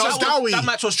Dowie. That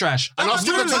match was trash. And I'll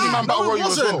skip the 20-man battle royal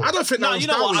as well. I don't think that was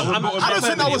Dowie. I don't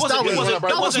think that was Dowie.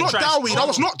 That was not Dowie. That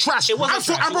was not trash. I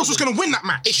thought Ambrose was going to win that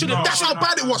match. That's how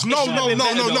bad it was. No. It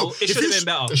should have been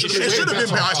better. It should have been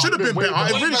better. It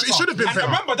should have been better.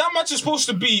 Remember, that match is supposed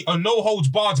to be a no holds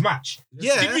barred match.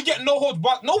 Yeah. Did we get no holds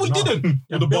barred? No, we didn't.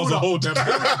 All the bars are held. All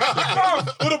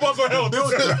the bars are held.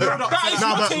 That is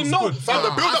not a no.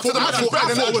 The build up to the match was better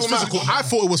than the actual match. I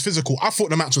thought it was physical. I thought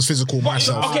the match was physical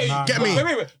myself. Okay, get me.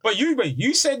 Wait. But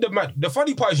you said the match. The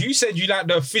funny part is you said you like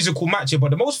the physical match,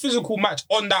 but the most physical match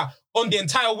on the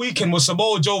entire weekend was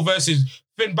Samoa Joe versus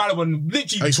Finn Balor. When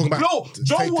literally, are you talking about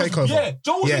Joe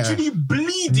was literally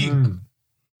bleeding.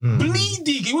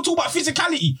 Bleeding. You were talking about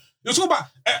physicality. You were talking about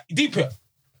deep here.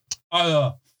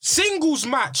 Singles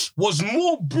match was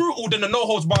more brutal than the no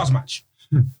holds bars match.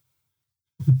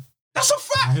 That's a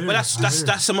fact. But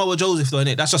that's Samoa Joseph though,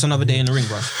 innit? That's just another day in the ring,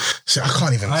 bro. See, I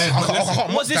can't even. I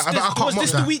can't mock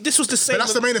that. This was the same. But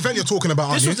that's the main event you're talking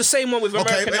about, This was the same one with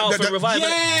American Alpha and Revival.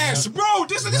 Yes, bro.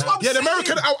 This is what I'm saying. the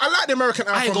American. I like the American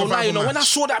Alpha. I ain't gonna lie, you know, when I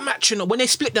saw that match, you know, when they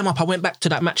split them up, I went back to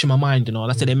that match in my mind, you know.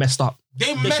 I said they messed up.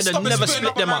 They should have never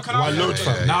split them up. Now look,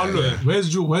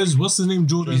 what's his name?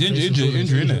 Jordan. He's injured,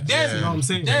 innit? Then, You know what I'm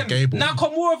saying?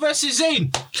 Nakamura versus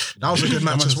Zayn. That was a good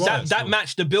match as well. That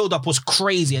match, the build up was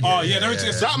crazy. Oh yeah,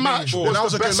 That match was That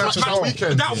was the a good best match match as that well.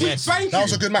 weekend. That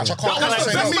was a good match. I can't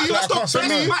say no. I can't say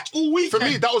no. Match all weekend. For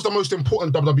me, that was the most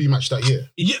important WWE match that year.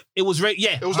 It was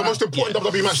It was the most important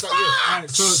WWE match that year. Alright,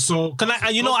 so Can I?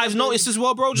 And you know, I've noticed as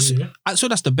well, bro. So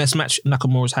that's the best match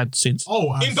Nakamura's had since. In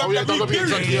WWE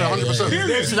period. Yeah, 100%. So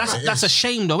that's a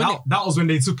shame, though, isn't it? that was when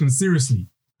they took him seriously.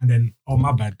 And then,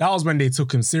 my bad. That was when they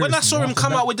took him seriously. When I saw him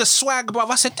come out with the swag, bro,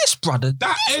 I said, "This brother,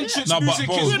 That entrance No, but music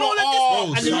bro, is you know,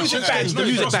 not. and the music bang, the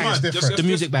music bang, different. the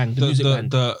music bang, the music bang."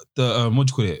 The what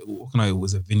do you call it? What can I?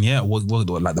 Was it vignette? What like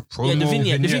the promo?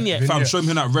 Yeah, the vignette. Fam, show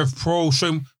him that Rev Pro. Show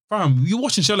him. Fam, you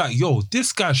watching show like, yo,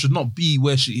 this guy should not be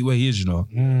where he is. You know,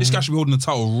 this guy should be holding the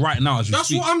title right now as we That's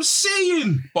speak. what I'm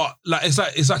saying. But like, it's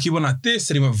like he went like this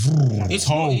and he went. It's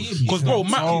cold. Because bro,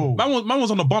 man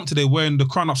was on the bump today wearing the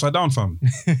crown upside down, fam.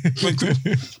 That's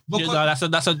a mockery.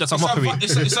 It's a That's a mockery.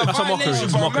 violation. It's a But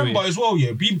mockery. remember as well,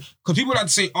 because people like to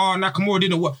say, Nakamura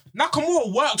didn't work.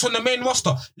 Nakamura worked on the main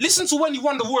roster. Listen to when he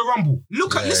won the Royal Rumble.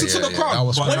 Listen to the crowd. That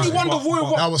was When he crazy. won the Royal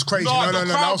Rumble. That was crazy. No,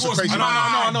 that was a crazy.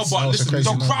 No, but listen,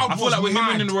 The crowd I feel was like with him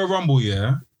mad. winning the Royal Rumble,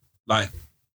 yeah, like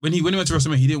when he went to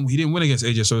WrestleMania, he didn't win against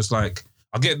AJ, so it's like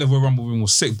I get the Royal Rumble win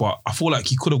was sick, but I feel like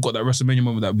he could have got that WrestleMania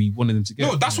moment that we wanted him to get.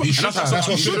 No, that's what he should have. That's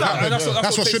what should have happened. That's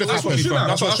what should have happened.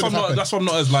 That's why I'm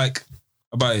not as like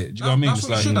about it. Do you know what I mean? That's It's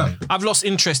what he should like have. I've lost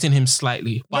interest in him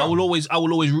slightly, but I will always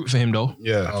root for him though.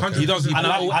 Yeah. he does. And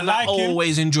I like him.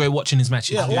 always enjoy watching his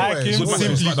matches. I like him Good match.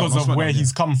 simply Smackdown, because of Smackdown, where yeah.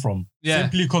 he's come from. Yeah.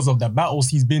 Simply because of the battles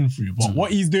he's been through. But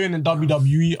what he's doing in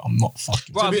WWE, I'm not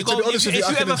fucking. Bro, To be honest with you,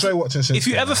 I can enjoy watching Shinsuke. if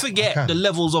you ever forget the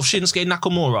levels of Shinsuke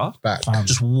Nakamura, Back.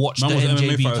 just watch the Man was an MMA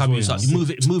NJB fighter come as well,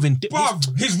 inside. Moving.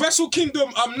 Bruv, his Wrestle Kingdom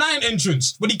 9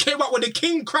 entrance when he came out with the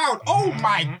King crown. Oh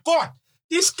my God,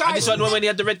 this guy. This one when he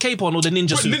had the red cape on or the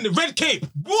ninja What, suit. the red cape.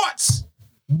 What?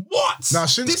 Now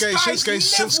Shinsuke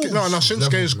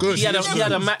is good. He had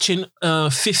a match in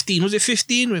 15. Was it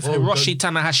 15 with Hiroshi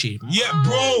Tanahashi? Yeah,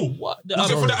 bro. What?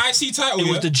 Was it for the IC title? It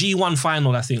was the G1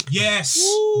 final, I think. Yes.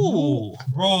 Ooh.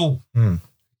 Bro. Too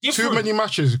Different. many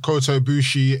matches. Kota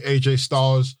Ibushi, AJ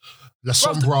Styles, La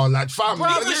Sombra, like fam.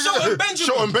 Even Shelton Benjamin.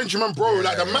 Shelton Benjamin, bro.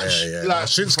 Like the match. Like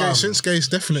Shinsuke is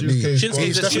definitely. Shinsuke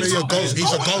He's definitely a goat.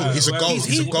 He's a goat.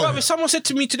 He's a Bro, goat. if someone said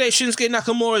to me today, Shinsuke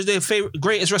Nakamura is their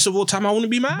greatest wrestler of all time, I wouldn't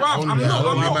be mad. Bruv, I'm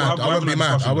not. I won't be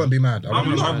mad. I won't be mad.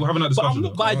 We're having that discussion.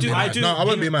 But I do. No, I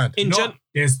won't be mad.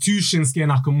 There's two Shinsuke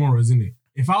Nakamura's, isn't it?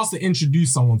 If I was to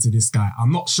introduce someone to this guy,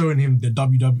 I'm not showing him the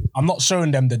WWE. I'm not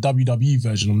showing them the WWE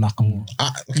version of Nakamura.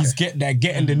 They're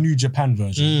getting the New Japan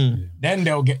version. Then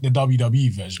they'll get the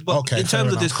WWE version. But in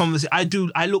terms of this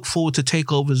conversation, I look forward to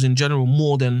takeovers in general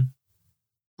more than.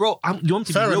 Bro, you want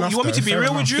me to be real? You want me to be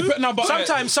real with you? No, but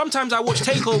sometimes I watch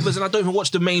takeovers and I don't even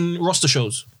watch the main roster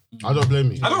shows. I don't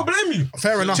blame you. I don't blame you.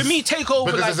 Fair enough. To me, takeover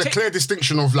Because like there's a clear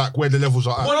distinction of like where the levels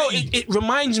are at. well, it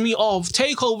reminds me of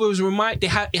takeovers.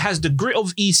 It has the grit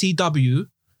of ECW,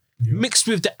 mixed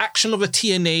with the action of a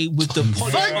TNA with the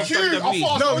Thank you. No.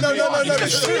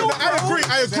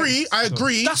 I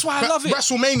agree. That's why I love it.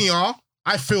 WrestleMania,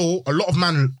 I feel a lot of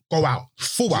men go out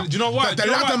full out. Do you know why? The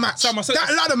ladder match.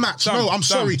 That ladder match. No, I'm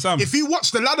sorry. If you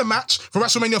watch the ladder match for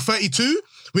WrestleMania 32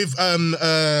 with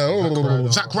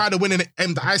Zack Ryder winning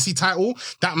the IC title,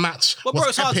 that match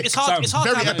was epic. It's hard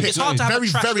to have a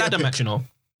trash ladder match, you know.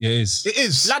 Yeah, it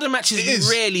is. Ladder matches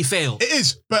rarely fail. It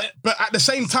is, but at the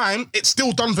same time, it's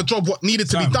still done the job what needed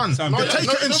to be done. The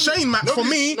Taker and Shane match for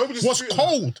me was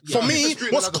cold. For me,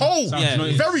 was cold.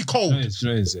 Very cold.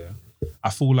 I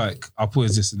feel like, I'll put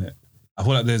this in it. I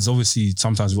feel like there's obviously,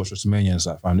 sometimes we watch WrestleMania and it's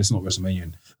like, fam, this is not WrestleMania.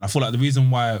 And I feel like the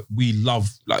reason why we love,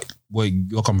 like, where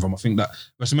you're coming from, I think that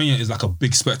WrestleMania is like a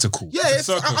big spectacle. Yeah, I'll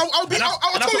tell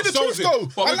you the truth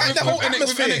though. I like the whole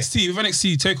atmosphere. With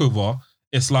NXT TakeOver,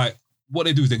 it's like, what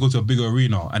they do is they go to a bigger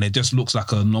arena and it just looks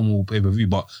like a normal pay-per-view,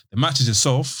 but the matches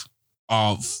itself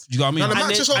are, you know what I mean?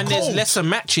 And there's lesser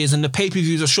matches and the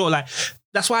pay-per-views are short. Like,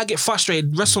 that's why I get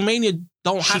frustrated. WrestleMania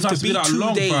don't have to be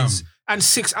 2 days and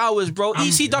 6 hours, bro.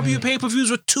 ECW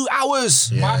pay-per-views were 2 hours.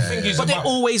 My thing is, but they're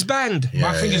always banned.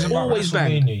 My thing is about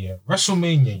WrestleMania,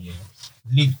 WrestleMania,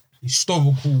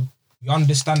 historical. You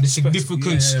understand the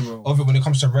significance of it when it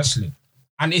comes to wrestling,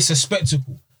 and it's a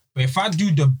spectacle. But if I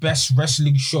do the best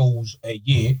wrestling shows a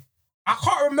year, I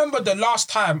can't remember the last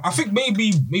time. I think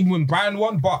maybe when Brian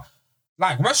won, but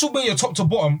like WrestleMania top to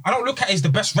bottom, I don't look at it as the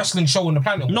best wrestling show on the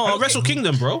planet. No, Wrestle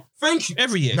Kingdom, bro. Thank you.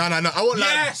 Every year. No. I won't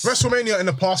lie. WrestleMania in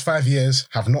the past 5 years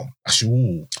have not.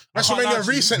 WrestleMania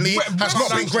recently has not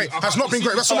been great. WrestleMania. I've not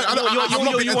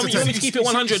been entertained. You want me to keep it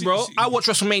 100, bro? I watch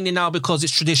WrestleMania now because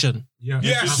it's tradition.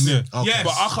 Yes. But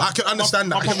I can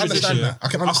understand that.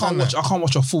 I can't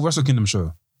watch a full Wrestle Kingdom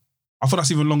show. I thought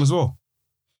that's even long as well.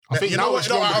 I think now it's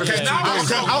long. Okay,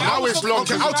 now it's long.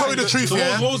 I'll tell you the truth,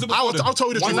 yeah. I'll tell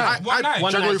you the truth. 1 night,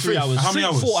 3 hours. How many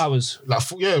hours? 4 hours. It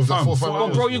was like 4 or 5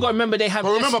 hours. Bro, you got to remember they have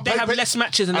less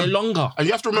matches and they're longer. And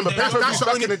you have to remember,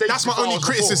 that's my only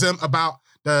criticism about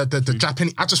the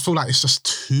Japanese. I just feel like it's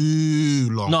just too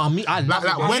long. No, I love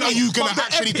it. When are you gonna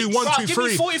actually do 1, 2,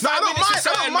 3? No, I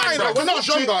don't mind. When I was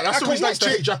younger, that's the reason I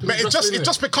stayed Japanese. But it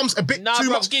just becomes a bit too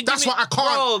much. That's why I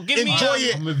can't enjoy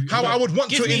it how I would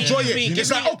want to enjoy it. It's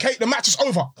like, okay, the match is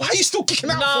over. Why are you still kicking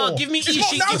out for? No, give me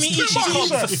Ishii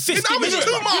for 50 minutes.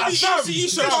 Too much. I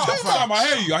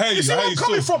hear you. You see where I'm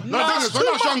coming from? No, when I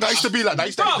was younger, I used to be like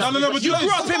that. But you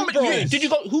grew up in. Did you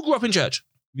go? Who grew up in church?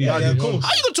 Yeah, of course.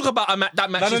 How you gonna talk about that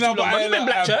match? No, but you meant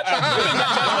Black Church.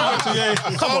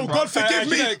 Come on, God forgive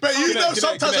me, but you know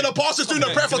sometimes when the pastor's doing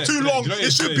the prayer for too long,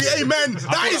 it should be amen.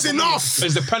 That is enough.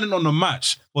 It's dependent on the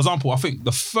match. For example, I think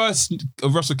the first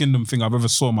Wrestle Kingdom thing I've ever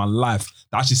saw in my life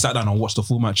that I actually sat down and watched the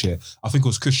full match here, I think it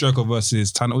was Chris Jericho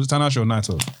versus Tanahashi or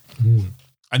Naito,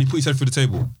 and he put his head through the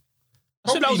table.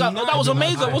 So that was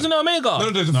Omega, wasn't it Omega?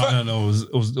 No,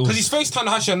 it was because he's faced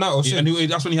Tanahashi and Naito. And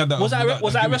that's when he had that.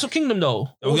 Was that Wrestle Kingdom though?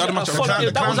 We had a match. What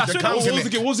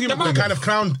was the kind of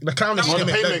clown? The clown is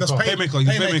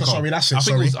Paymaker. Sorry, that's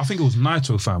it. I think it was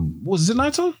Naito, fam. Was it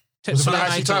Naito?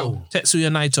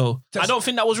 Tetsuya Naito. I don't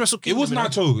think that was Wrestle Kingdom. It was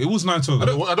Naito. I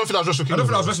don't think that was Wrestle Kingdom.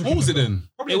 What was it then?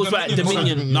 It was like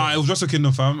Dominion. Nah, it was Wrestle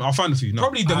Kingdom, fam. I'll find it for you.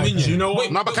 Probably Dominion. You know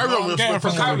what? No, but carry on.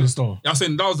 I'm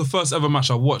saying that was the first ever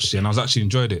match I watched, and I was actually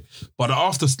enjoyed it. But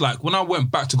after, like, when I went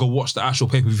back to go watch the actual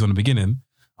pay-per-view from the beginning,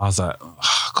 I was like,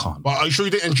 I can't. But are you sure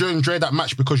you didn't enjoy that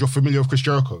match because you're familiar with Chris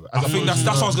Jericho? I think that's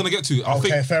what I was gonna get to. I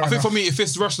think for me, if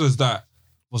it's wrestlers that,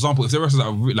 for example, if they're wrestlers that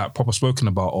are really, like, proper spoken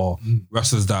about, or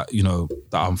wrestlers that, you know,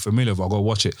 that I'm familiar with, I'll go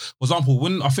watch it. For example,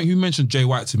 when I think you mentioned Jay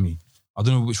White to me, I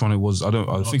don't know which one it was. I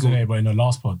think today, but in the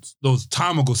last pod, there was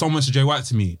time ago, someone mentioned Jay White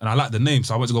to me, and I liked the name,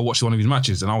 so I went to go watch one of his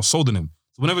matches, and I was sold on him.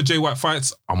 So whenever Jay White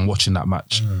fights, I'm watching that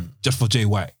match just for Jay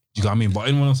White. Do you know what I mean? But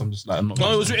anyone else, I'm just like, I'm not.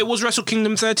 No, it was Wrestle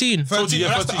Kingdom 13. 13,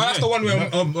 that's the one where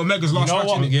Omega's last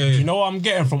match. You know what I'm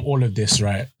getting from all of this,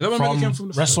 right? From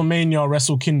WrestleMania,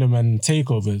 Wrestle Kingdom, and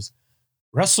takeovers.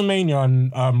 WrestleMania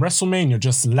and WrestleMania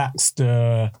just lacks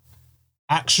the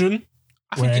action.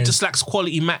 I think it just lacks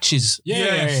quality matches.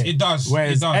 Yes, it does.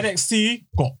 Whereas NXT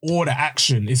got all the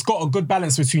action. It's got a good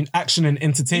balance between action and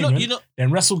entertainment.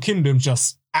 Then Wrestle Kingdom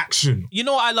just action. You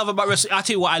know what I love about wrestling? I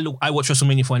tell you what I watch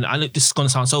WrestleMania for, and this is gonna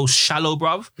sound so shallow,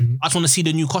 bruv. I just want to see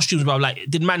the new costumes, bruv. Like,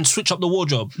 did man switch up the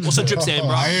wardrobe? What's the drip saying,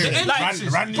 bruv?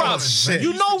 Bruv,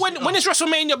 you know when it's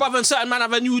WrestleMania, bruv, and certain man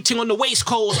have a new thing on the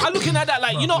waistcoat. I'm looking at that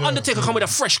like, you know, Undertaker come with a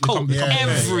fresh coat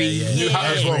every year.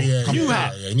 New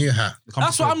hat.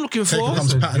 That's what I'm looking for.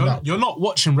 You're not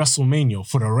watching WrestleMania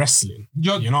for the wrestling.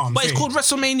 You know what I'm saying? But it's called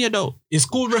WrestleMania though. It's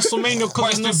called WrestleMania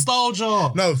because it's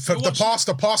nostalgia. No, for the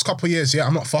past couple of years,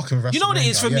 I'm not not fucking with WrestleMania. You know what it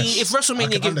is for me? yes. If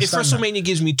WrestleMania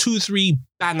gives me 2-3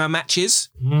 banger matches,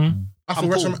 I feel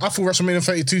WrestleMania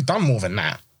 32 done more than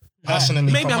that.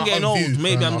 Personally, maybe I'm getting old.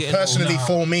 Personally,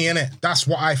 for me, innit? That's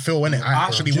what I feel, innit? I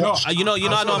actually watch. You know,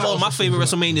 I know I'm old. My favorite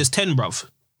WrestleMania is 10, bruv.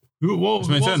 What was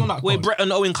on that Where Brett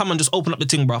and Owen come and just open up the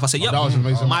thing, bruv. I said, yep, that was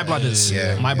amazing. my brothers.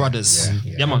 My brothers.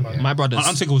 Yeah, man, my brothers.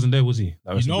 Undertaker wasn't there, was he?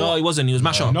 No, he wasn't. He was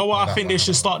Masher. You know what I think they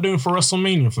should start doing for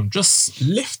WrestleMania? From just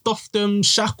lift off them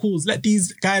shackles. Let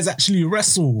these guys actually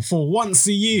wrestle for once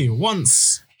a year.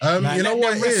 Once. You know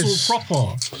what it is?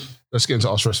 Proper. Let's get into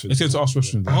Ask Wrestling. Shit.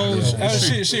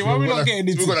 Why are we not getting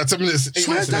into? We've got like 10 minutes. 8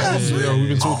 minutes. Yeah, we've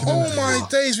been talking. Oh my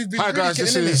days, we've been. Hi guys,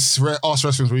 this is Ask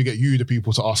Wrestling, where we get you, the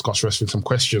people, to ask us wrestling some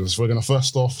questions. We're gonna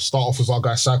start off with our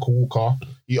guy Cycle Walker.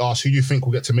 He asked, "Who do you think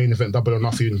will get to main event Double or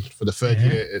Nothing for the third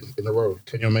year in a row?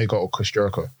 Kenny Omega or Chris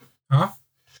Jericho?" Huh?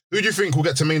 Who do you think will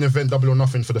get to main event Double or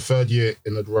Nothing for the third year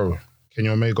in a row? Kenny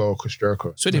Omega or Chris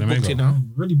Jericho? So they booked it now.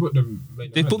 Really booked them.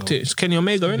 They booked it. It's Kenny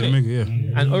Omega, isn't it? Omega,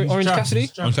 yeah. And Orange Cassidy.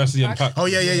 Orange Cassidy and Pac. Oh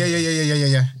yeah.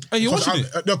 Hey, you watching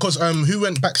it? No, because who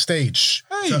went backstage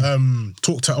to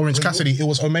talk to Orange Cassidy? It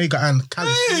was Omega and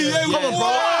Callis. Come on,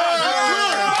 bro.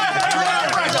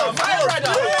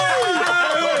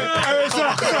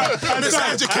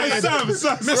 Miseducated.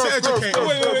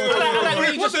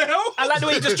 What the hell? I like the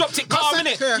way he just dropped it calm,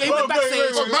 innit? Yeah, he went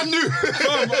backstage. Man knew.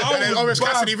 And then Orange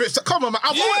Cassidy. Come on, man.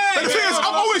 The thing is,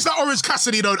 I'm always that Orange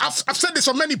Cassidy, though. I've said this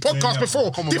on many podcasts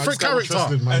before. Different character.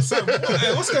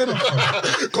 What's going on?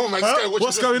 Come on, man.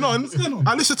 What's going on?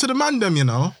 I listen to the man, them, you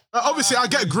know. Obviously, I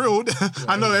get grilled.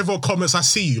 I know everyone comments, I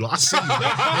see you. Like, I see you.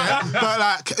 Yeah? But,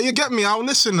 like, you get me? I'll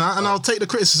listen and I'll take the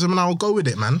criticism and I'll go with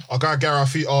it, man. Our guy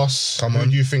Garafi asks, who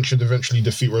do you think should eventually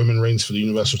defeat Roman Reigns for the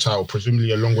Universal title?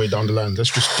 Presumably a long way down the line.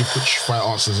 Let's just give quick fire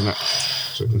answers in it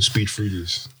so we can speed through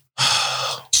these.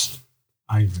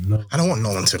 I even know. I don't want no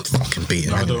one to fucking beat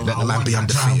him. Let the man be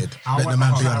undefeated. Let the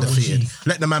man be undefeated.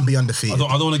 Let the man be undefeated.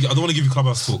 I don't want to give you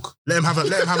clubhouse talk. Let him have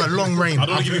a long reign. I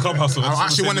don't want to give you clubhouse talk. I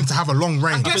actually want him to have a long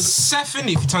reign. I guess Seth in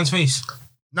it if he turns face.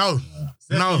 No.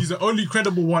 He's the only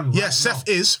credible one. Yes, Seth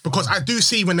is, because I do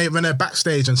see when they're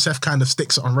backstage and Seth kind of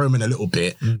sticks it on Roman a little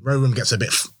bit. Roman gets a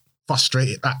bit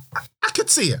frustrated. I could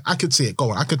see it.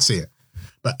 Go on, I could see it,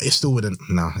 but it still wouldn't.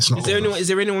 No, it's not. Is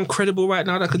there anyone credible right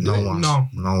now that could do it? No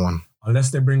one.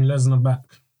 Unless they bring Lesnar back.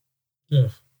 Yeah.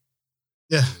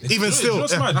 Even still.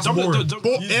 I've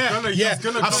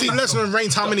seen Lesnar and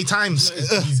Reigns how many times?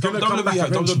 He's gonna come back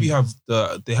eventually.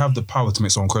 WWE have the power to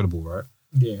make someone credible, right?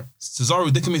 Yeah. Cesaro,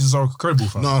 they can make Cesaro credible,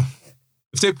 fam. No.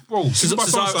 If they, bro,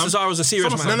 Cesaro's a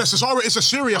serious man. No, Cesaro is a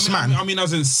serious man. I mean,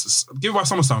 as in, give it by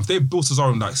SummerSlam. If they built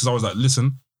Cesaro like, Cesaro's like,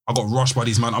 listen, I got rushed by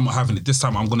these man. I'm not having it. This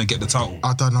time, I'm gonna get the title.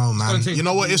 I don't know, man. You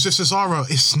know what? It's just Cesaro.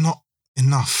 It's not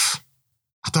enough.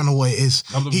 I don't know what it is.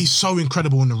 He's so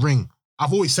incredible in the ring.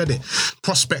 I've always said it.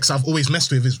 Prospects I've always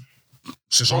messed with is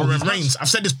Cesaro and Reigns. I've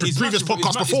said this previous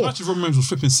podcast before. His match with Roman Reigns was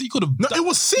flipping sick. He could have. No, it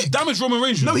was sick. He damaged Roman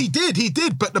Reigns. No, he did.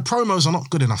 But the promos are not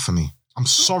good enough for me. I'm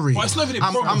sorry.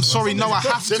 I'm sorry. No, I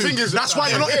have to. That's why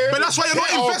you're not. But that's why you're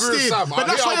not invested. But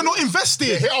that's why you're not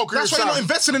invested. That's why you're not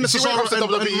invested in the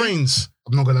Cesaro and Reigns.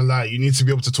 I'm not gonna lie. You need to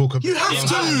be able to talk about. You have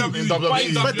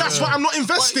to. But that's why I'm not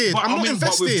invested. I'm not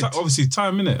invested. Obviously,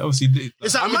 time in it. Obviously,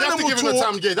 it's that man will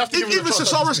talk. Even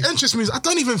Cesaro's entrance means I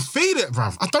don't even feel it,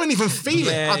 bruv. I don't even feel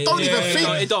it. I don't even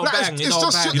feel it. It don't bang. It's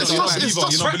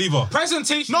just believer.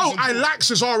 Presentation. No, I like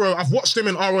Cesaro. I've watched him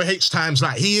in ROH times.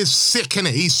 Like, he is sick in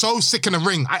it. He's so sick in the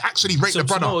ring. I actually rate the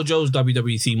brother. Samoa Joe's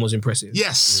WWE theme was impressive.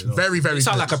 Yes, very, very. It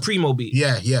sounded like a primo beat.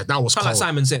 Yeah, that was cool. Sound like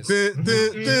Simon Says.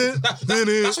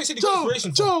 That's what he said. He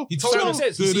told Simon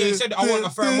Says. He said, I want a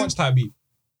fair and watch type beat.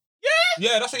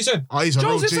 Yeah, that's what he said. Oh, he's a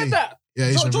real G. said that. Yeah,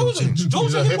 he's a real G.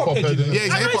 Joe's a hip-hop head. Yeah,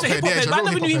 he's a hip-hop head. Yeah, I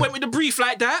never knew he went with the brief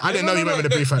like that. I didn't know he went with the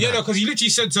brief like that. Yeah, no, because he literally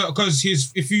said because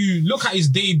if you look at his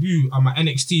debut at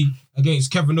NXT against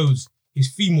Kevin Owens,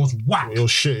 his theme was whack. It was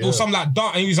shit. It was something like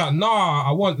that, and he was like, nah,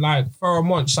 I want like fair and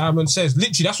watch. Simon Says.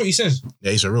 Literally, that's what he says.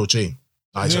 Yeah, he's a real G.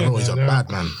 He's a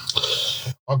bad man.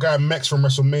 Our guy Mex from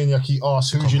WrestleMania, he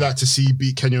asked, who would you like to see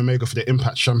beat Kenny Omega for the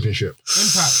Impact Championship?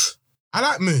 Impact. I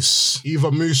like Moose.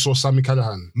 Either Moose or Sami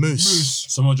Callihan. Moose.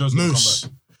 Samoa Joe's Moose.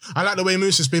 I like the way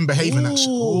Moose has been behaving.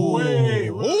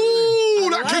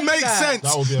 That can make sense.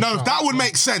 That would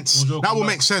make sense. That will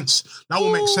make sense.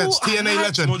 TNA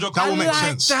legend. That will make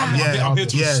sense.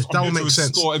 That will make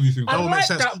sense. That will make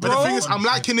sense. But the thing is, I'm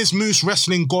liking this Moose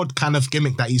wrestling god kind of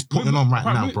gimmick that he's putting on right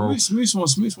now, bro. Moose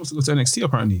wants to go to NXT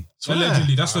apparently.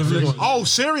 Allegedly, that's the allegedly. Oh,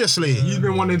 seriously? He's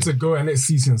been wanting to go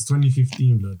NXT since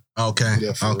 2015, blood. Okay.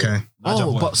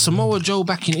 But Samoa Joe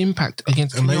back in Impact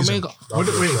against Kenny Omega.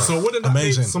 Wouldn't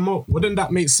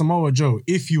that make Samoa Joe,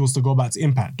 if he was to go back to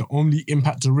Impact, the only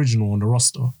Impact original on the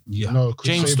roster? Yeah. No,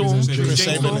 James Storm.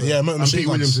 Yeah, and Pete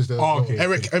Williams is there. Oh, okay.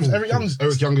 Eric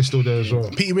Young is still there as well.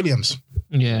 Pete Williams.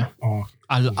 Yeah. Oh,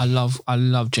 I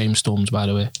love James Storms, by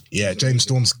the way. Yeah, James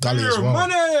Storm's gully as well.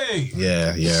 Money.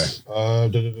 Yeah.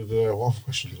 What other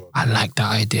questions? I like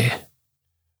that idea.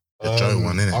 The Joe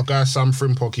one, innit? Our guy Sam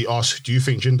Frimpong, he asked, do you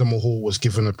think Jinder Mahal was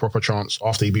given a proper chance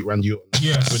after he beat Randy Orton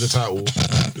Yes. with the title?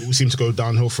 It all seemed to go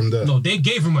downhill from there. No, they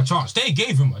gave him a chance. They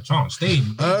gave him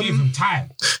gave him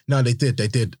time. No, they did.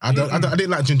 I didn't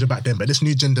like Ginger back then, but this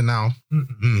new Ginger now,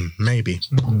 maybe.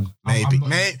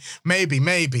 Maybe.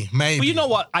 But you know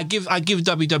what? I give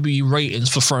WWE ratings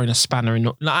for throwing a spanner in.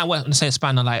 I wouldn't say a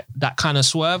spanner like that kind of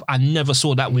swerve. I never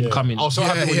saw that win coming. I was so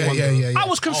happy when he won though. I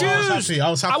was confused. I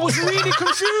was happy. I was really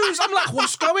confused. I'm like,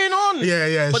 what's going on?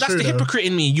 Yeah. But that's the hypocrite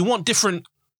in me. You want different.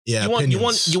 Yeah, you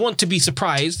want to be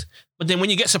surprised, but then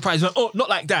when you get surprised, you're like, oh, not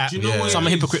like that. Do you know what so I'm a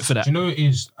hypocrite for that. Do you know what it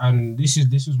is? And this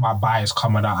was my bias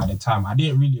coming out at the time. I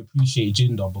didn't really appreciate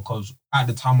Jinder because at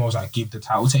the time I was like, give the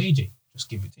title to AJ. Just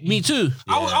give it to him. Me too.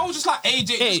 I was just like,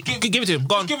 AJ, Hey, give it to him.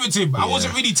 Go on. give it to him. I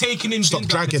wasn't really taking in Stop Jinder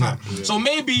dragging at the time. it. So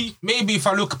maybe if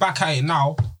I look back at it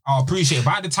now, I'll appreciate it.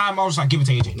 But at the time, I was like, give it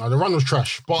to AJ. No, the run was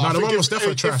trash. But I the think run was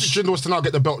definitely trash. If Jinder was to now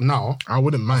get the belt now, I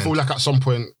wouldn't mind. I feel like at some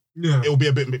point it'll be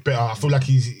a bit better. I feel like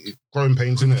he's growing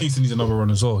pains in it. Kingston needs another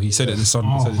run as well. He said it this Sunday.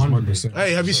 He said this Monday. 100%.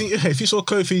 Hey, have you seen? If you saw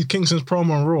Kofi Kingston's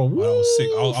promo on Raw, I was sick.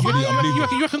 I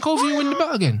believe You reckon Kofi will win the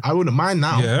belt again? I wouldn't mind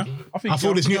now. Yeah. I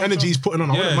feel this new energy he's putting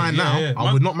on. I wouldn't mind now.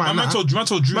 I would not mind now. Man told Drew.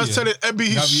 Man's telling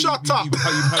Ebby, shut up.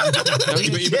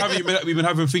 We've been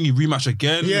having thingy rematch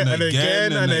again and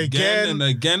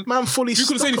again. Man, fully. You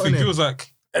couldn't say anything. He was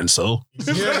like, and so.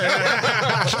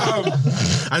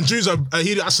 And Drew's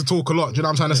he has to talk a lot. Do you know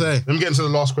what I'm trying to say? Let me get into the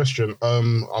last question.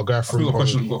 I'll go through. Got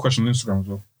a question on Instagram as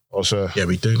well. Also, Yeah,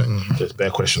 we do. there's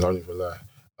bare questions. I don't even lie.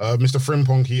 Mr.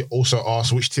 Frimpong, he also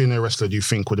asked, which TNA wrestler do you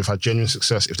think would have had genuine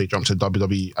success if they jumped to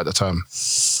WWE at the time?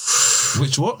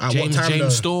 Which what? At what time, though?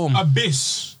 James Storm.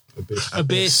 Abyss.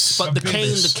 Abyss. But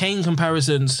Abyss. the Kane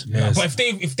comparisons. Yes. But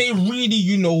if they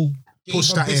really,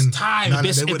 Push that Abyss in. time. No,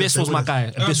 Abyss was my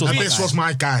guy. Abyss was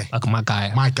my guy. Like my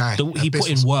guy. My guy. He Abyss put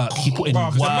in was work. He put in Bro,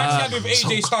 work. the match he had with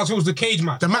AJ Styles, it was the cage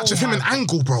match. The match of him and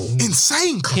Angle, bro.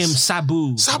 Insane. Him,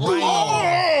 Sabu.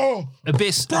 Oh,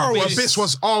 Abyss. bro, Abyss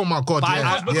was. Oh my god.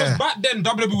 Because back then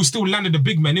WWE was still landing the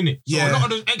big men, innit? So Yeah. a lot of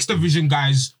those X Division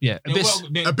guys. Yeah, Abyss.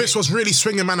 Abyss was really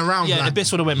swinging man around. Yeah, like,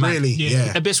 Abyss would have went mad. Really,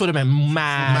 yeah. Abyss would have been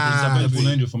mad. Full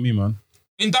angel for me, man.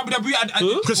 In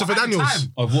WWE, Christopher at the Daniels.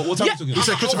 time. Of what time Yeah. you took it? You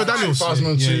said Christopher Daniels.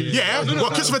 2002. Yeah, well,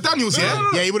 Christopher Daniels, yeah?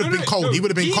 No. Yeah, he would have been cold. He would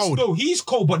have been He's- cold. No, he's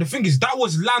cold, but the thing is, that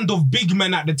was land of big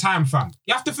men at the time, fam.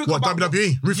 You have to think What, about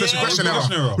WWE? Ruthless Aggression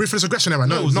Aggression era. era. Ruthless Aggression era. No,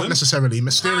 No, it not wasn't. necessarily.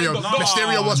 Mysterio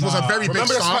was a very big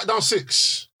Remember the star. SmackDown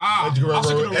 6? I was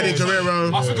thinking of Eddie Raw. Guerrero. I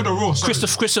was thinking of Raw.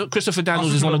 sorry. Christopher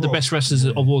Daniels is one of the best wrestlers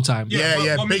of all time.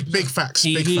 Yeah, but- big facts.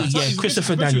 Big facts. Yeah,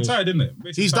 Christopher Daniels. retired, isn't it?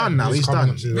 He's done now. He's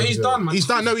done. Yeah, he's done, man. He's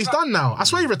done. No, he's done now. I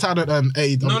swear he retired at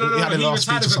AEW. No. He had a He last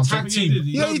retired speech or as a tag something. team.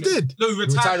 Yeah, he did. No, he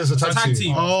retired as a tag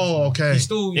team. Oh, okay. He's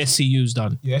still. SCU's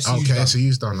done. Yes. Okay, so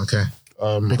he's done. Okay.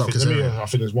 I Big up think Kazarian. I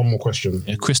think there's one more question.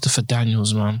 Yeah, Christopher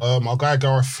Daniels, man. Our guy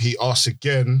Gareth, he asks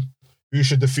again, who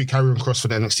should defeat Karrion Kross for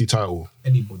the NXT title?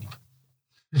 Anybody.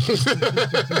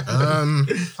 I'm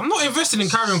not invested in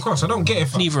Karrion Kross. I don't get it.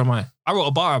 fam. Neither am I. I wrote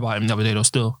a bar about him the other day though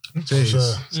still. Jeez.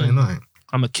 Say night.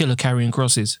 I'm a killer carrying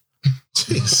crosses.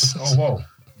 Jeez. Oh, wow.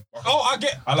 Oh, I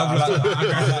get. I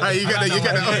like Hey, you get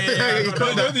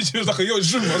that. She was like a yo, it's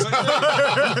true. I was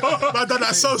like, Man,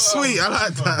 that's so sweet. I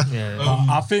like that. Yeah.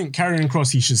 I think Karrion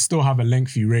Kross, he should still have a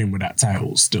lengthy reign with that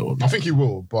title still. I think he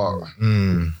will, but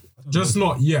Just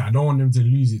not yet. I don't want them to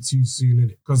lose it too soon,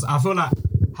 because I feel like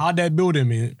how they're building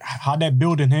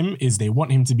him is they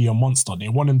want him to be a monster. They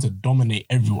want him to dominate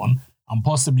everyone and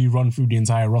possibly run through the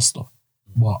entire roster.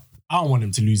 But I don't want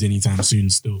him to lose anytime soon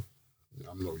still.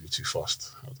 I'm not really too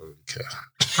fast. I don't really care.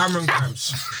 Cameron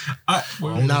Grimes.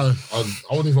 No. I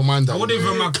wouldn't even mind that. I wouldn't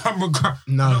even mind Cameron Grimes.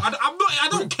 No. I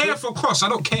don't care for Cross. I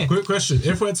don't care. Quick question.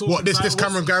 If we're talking What, this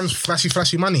Cameron Grimes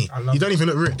flashy money? You don't even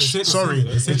look rich. Sorry.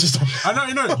 It's just... I know,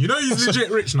 you know he's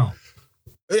legit rich now.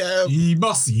 Yeah. He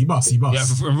must. yeah, in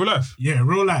real life. Yeah,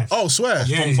 real life. Oh, swear.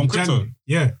 yeah, from in crypto? January.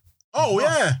 Yeah. Oh,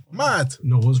 yeah. Mad.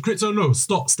 No, was crypto? No,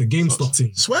 stocks, the GameStop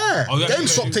thing. Swear. Oh, yeah,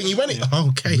 GameStop yeah. thing, he went it.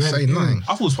 Okay, say nine. I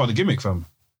thought it was part of the gimmick, fam.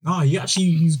 Nah,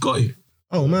 he's got it.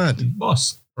 Oh, mad.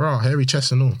 Boss. Raw, hairy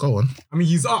chest and all. Go on. I mean,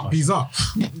 he's up.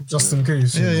 Just in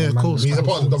case. Yeah, yeah, of man. course. He's a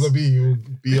part of the WWE.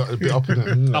 You'll be a bit up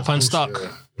in it. Up and stuck.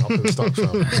 Yeah. Up and stuck,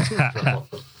 fam.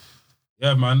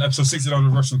 Yeah, man. Episode 69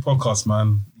 of the Wrestling Podcast,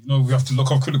 man. You know, we have to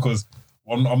look off criticals.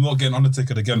 I'm not getting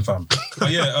Undertaker again, fam.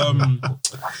 But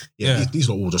yeah, these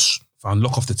are all just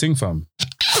lock off the ting, fam.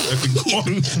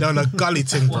 no, gully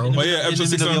ting, bro. But yeah, episode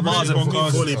 69 of the Wrestling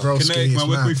Podcast. Bro, Kinetic, man.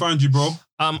 Where can we find you, bro?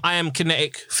 I am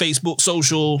Kinetic, Facebook,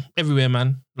 social, everywhere,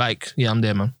 man. Like, yeah, I'm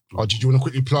there, man. Oh, did you want to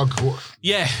quickly plug?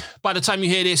 Yeah, by the time you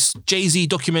hear this, Jay-Z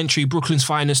documentary, Brooklyn's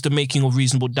Finest, The Making of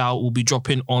Reasonable Doubt, will be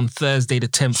dropping on Thursday, the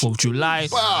 10th of July.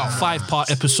 Wow.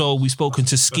 5-part episode. We've spoken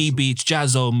to Ski Beach,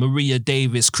 Jazzo, Maria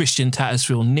Davis, Christian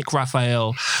Tattersfield, Nick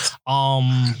Raphael,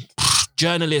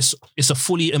 journalists. It's a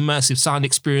fully immersive sound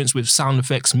experience with sound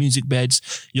effects, music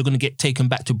beds. You're going to get taken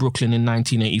back to Brooklyn in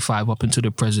 1985 up until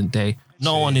the present day.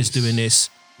 No one is doing this.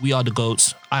 We are the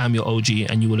GOATs. I am your OG,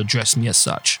 and you will address me as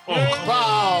such. Oh,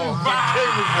 wow.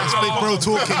 That's big bro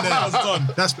talking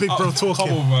there. That's big bro talking.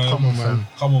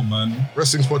 Come on, man.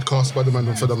 Wrestling's podcast by the man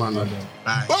and for the man.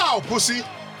 Wow, pussy.